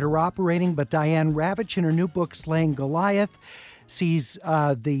that are operating. But Diane Ravitch, in her new book, Slaying Goliath, sees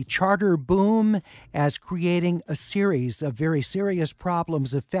the charter boom as creating a series of very serious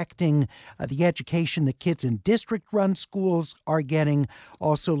problems affecting the education that kids in district-run schools are getting,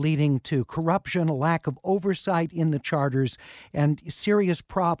 also leading to corruption, a lack of oversight in the charters, and serious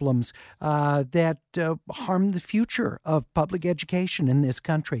problems that harm the future of public education in this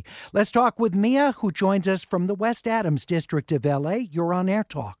country. Let's talk with Mia, who joins us from the West Adams district of L.A. You're on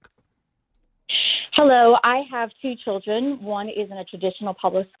AirTalk. Hello, I have two children. One is in a traditional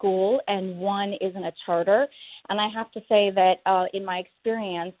public school and one is in a charter. And I have to say that in my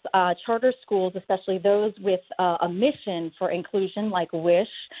experience, charter schools, especially those with a mission for inclusion like WISH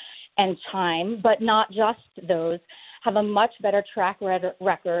and CHIME, but not just those, have a much better track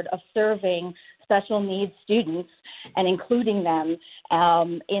record of serving special needs students and including them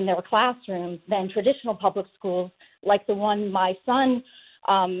in their classrooms than traditional public schools like the one my son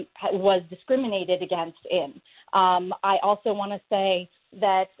was discriminated against in. I also want to say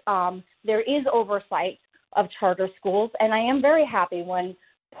that there is oversight of charter schools, and I am very happy when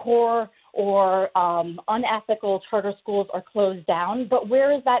poor or unethical charter schools are closed down. But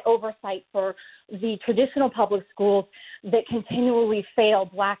where is that oversight for the traditional public schools that continually fail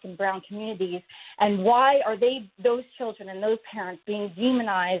Black and brown communities? And why are those children and those parents being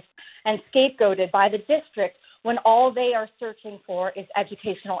demonized and scapegoated by the district when all they are searching for is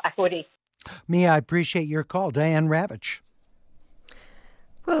educational equity? Mia, I appreciate your call. Diane Ravitch.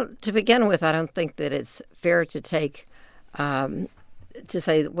 Well, to begin with, I don't think that it's fair to take to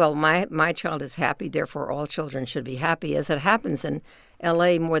say, well, my child is happy, therefore all children should be happy. As it happens in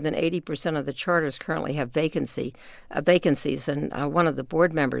L.A., more than 80% of the charters currently have vacancies, and one of the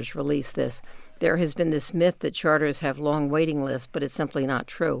board members released this. There has been this myth that charters have long waiting lists, but it's simply not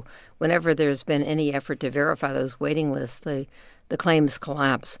true. Whenever there's been any effort to verify those waiting lists, the claims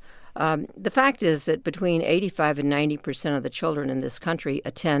collapse. The fact is that between 85 and 90% of the children in this country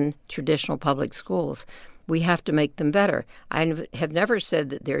attend traditional public schools. We have to make them better. I have never said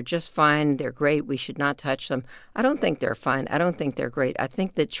that they're just fine, they're great, we should not touch them. I don't think they're fine. I don't think they're great. I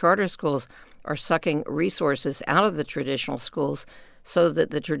think that charter schools are sucking resources out of the traditional schools so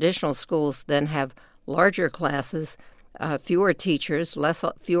that the traditional schools then have larger classes, fewer teachers,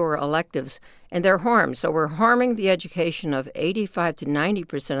 fewer electives, and they're harmed. So we're harming the education of 85 to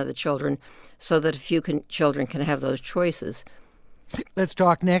 90% of the children so that a few children can have those choices. Let's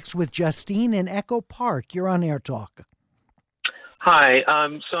talk next with Justine in Echo Park. You're on AirTalk. Hi.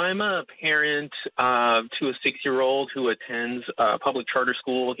 So I'm a parent to a 6-year-old who attends a public charter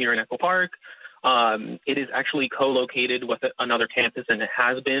school here in Echo Park. It is actually co-located with another campus, and it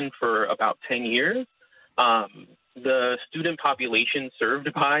has been for about 10 years. The student population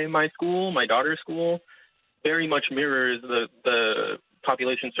served by my school, my daughter's school, very much mirrors the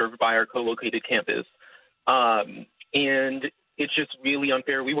population served by our co-located campus. And it's just really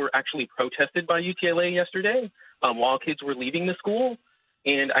unfair. We were actually protested by UTLA yesterday while kids were leaving the school.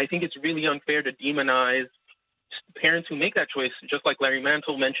 And I think it's really unfair to demonize parents who make that choice. Just like Larry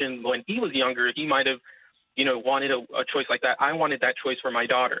Mantle mentioned, when he was younger, he might have, wanted a choice like that. I wanted that choice for my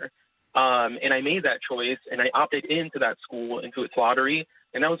daughter. And I made that choice, and I opted into that school, into its lottery.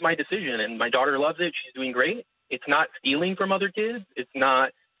 And that was my decision. And my daughter loves it. She's doing great. It's not stealing from other kids. It's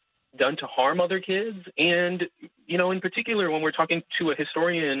not done to harm other kids. And, in particular, when we're talking to a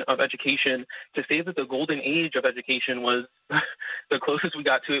historian of education, to say that the golden age of education was the closest we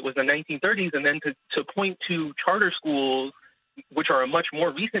got to it was the 1930s, and then to point to charter schools, which are a much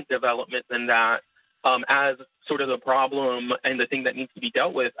more recent development than that, as sort of the problem and the thing that needs to be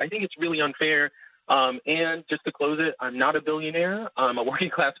dealt with, I think it's really unfair. And just to close it, I'm not a billionaire. I'm a working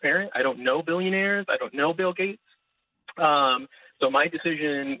class parent. I don't know billionaires. I don't know Bill Gates. So my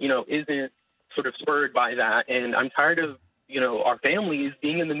decision, isn't sort of spurred by that. And I'm tired of, our families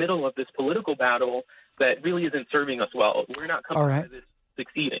being in the middle of this political battle that really isn't serving us well. We're not coming out of this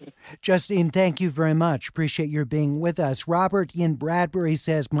succeeding. Justine, thank you very much. Appreciate your being with us. Robert in Bradbury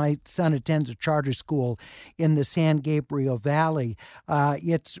says, my son attends a charter school in the San Gabriel Valley.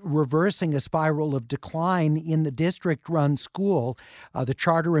 It's reversing a spiral of decline in the district-run school. The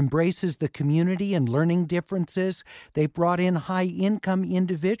charter embraces the community and learning differences. They brought in high-income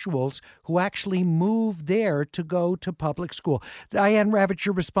individuals who actually move there to go to public school. Diane Ravitch,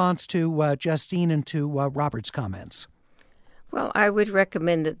 your response to Justine and to Robert's comments. Well, I would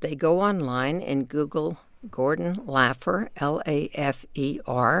recommend that they go online and Google Gordon Laffer,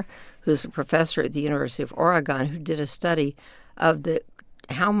 Lafer, who's a professor at the University of Oregon, who did a study of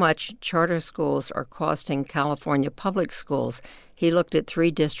how much charter schools are costing California public schools. He looked at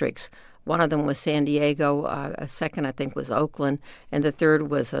 3 districts. One of them was San Diego, a second, I think, was Oakland, and the third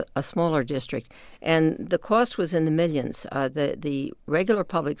was a smaller district. And the cost was in the millions. The regular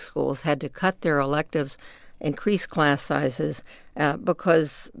public schools had to cut their electives, increase class sizes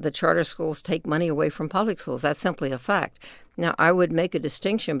because the charter schools take money away from public schools. That's simply a fact. Now, I would make a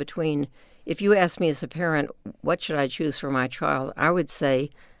distinction between, if you ask me as a parent, what should I choose for my child, I would say,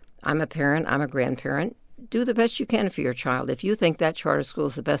 I'm a parent, I'm a grandparent. Do the best you can for your child. If you think that charter school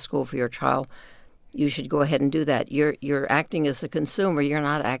is the best school for your child, you should go ahead and do that. You're acting as a consumer. You're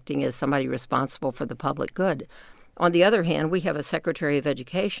not acting as somebody responsible for the public good. On the other hand, we have a Secretary of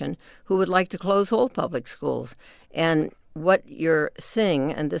Education who would like to close all public schools. And what you're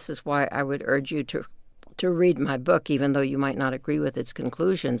seeing, and this is why I would urge you to read my book, even though you might not agree with its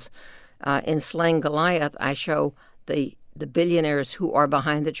conclusions. In Slaying Goliath, I show the billionaires who are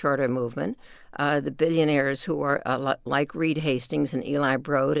behind the charter movement, the billionaires who are like Reed Hastings and Eli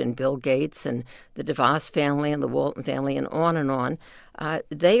Broad and Bill Gates and the DeVos family and the Walton family and on and on.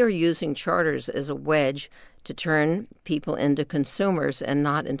 They are using charters as a wedge to turn people into consumers and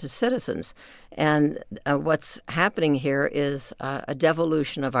not into citizens. And what's happening here is a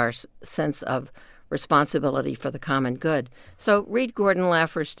devolution of our sense of responsibility for the common good. So read Gordon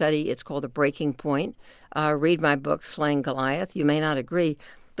Laffer's study. It's called The Breaking Point. Read my book, Slaying Goliath. You may not agree,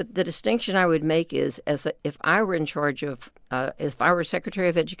 but the distinction I would make is if I were in charge of, if I were Secretary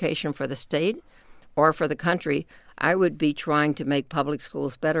of Education for the state or for the country, I would be trying to make public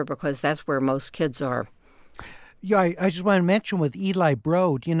schools better because that's where most kids are. Yeah, I just want to mention with Eli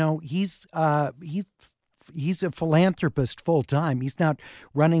Broad, he's he's a philanthropist full time. He's not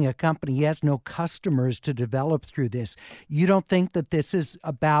running a company. He has no customers to develop through this. You don't think that this is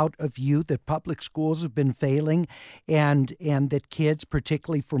about a view that public schools have been failing and that kids,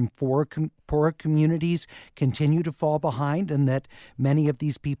 particularly from poor communities, continue to fall behind, and that many of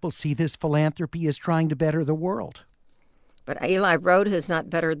these people see this philanthropy as trying to better the world? But Eli Broad has not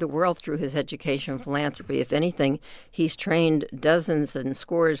bettered the world through his education philanthropy. If anything, he's trained dozens and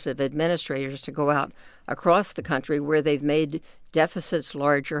scores of administrators to go out across the country where they've made deficits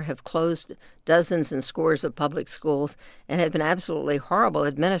larger, have closed dozens and scores of public schools, and have been absolutely horrible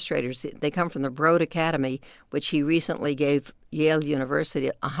administrators. They come from the Broad Academy, which he recently gave Yale University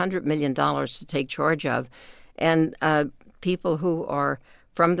 $100 million to take charge of. And people who are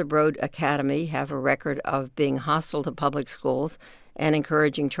from the Broad Academy have a record of being hostile to public schools and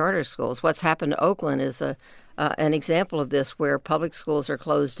encouraging charter schools. What's happened to Oakland is an example of this, where public schools are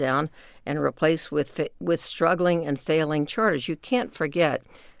closed down and replaced with struggling and failing charters. You can't forget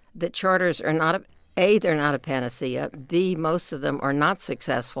that charters are not they're not a panacea. B, most of them are not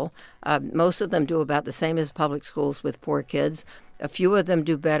successful. Most of them do about the same as public schools with poor kids. A few of them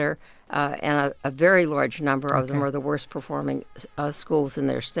do better, and a very large number of them are the worst performing schools in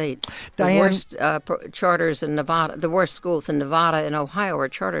their state. Diane, the worst charters in Nevada, the worst schools in Nevada and Ohio are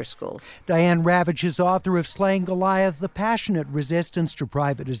charter schools. Diane Ravitch is author of Slaying Goliath, The Passionate Resistance to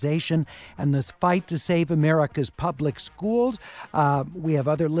Privatization and the Fight to Save America's Public Schools. We have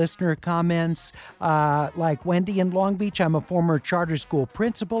other listener comments like Wendy in Long Beach. I'm a former charter school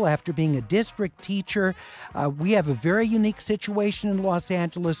principal after being a district teacher. We have a very unique situation in Los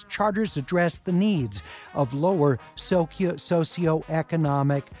Angeles. Charters address the needs of lower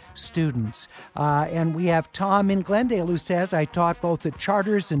socioeconomic students. And we have Tom in Glendale who says, I taught both at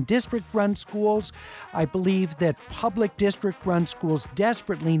charters and district-run schools. I believe that public district-run schools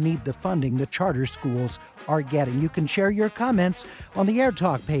desperately need the funding the charter schools are getting. You can share your comments on the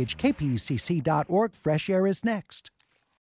AirTalk page, kpcc.org. Fresh Air is next.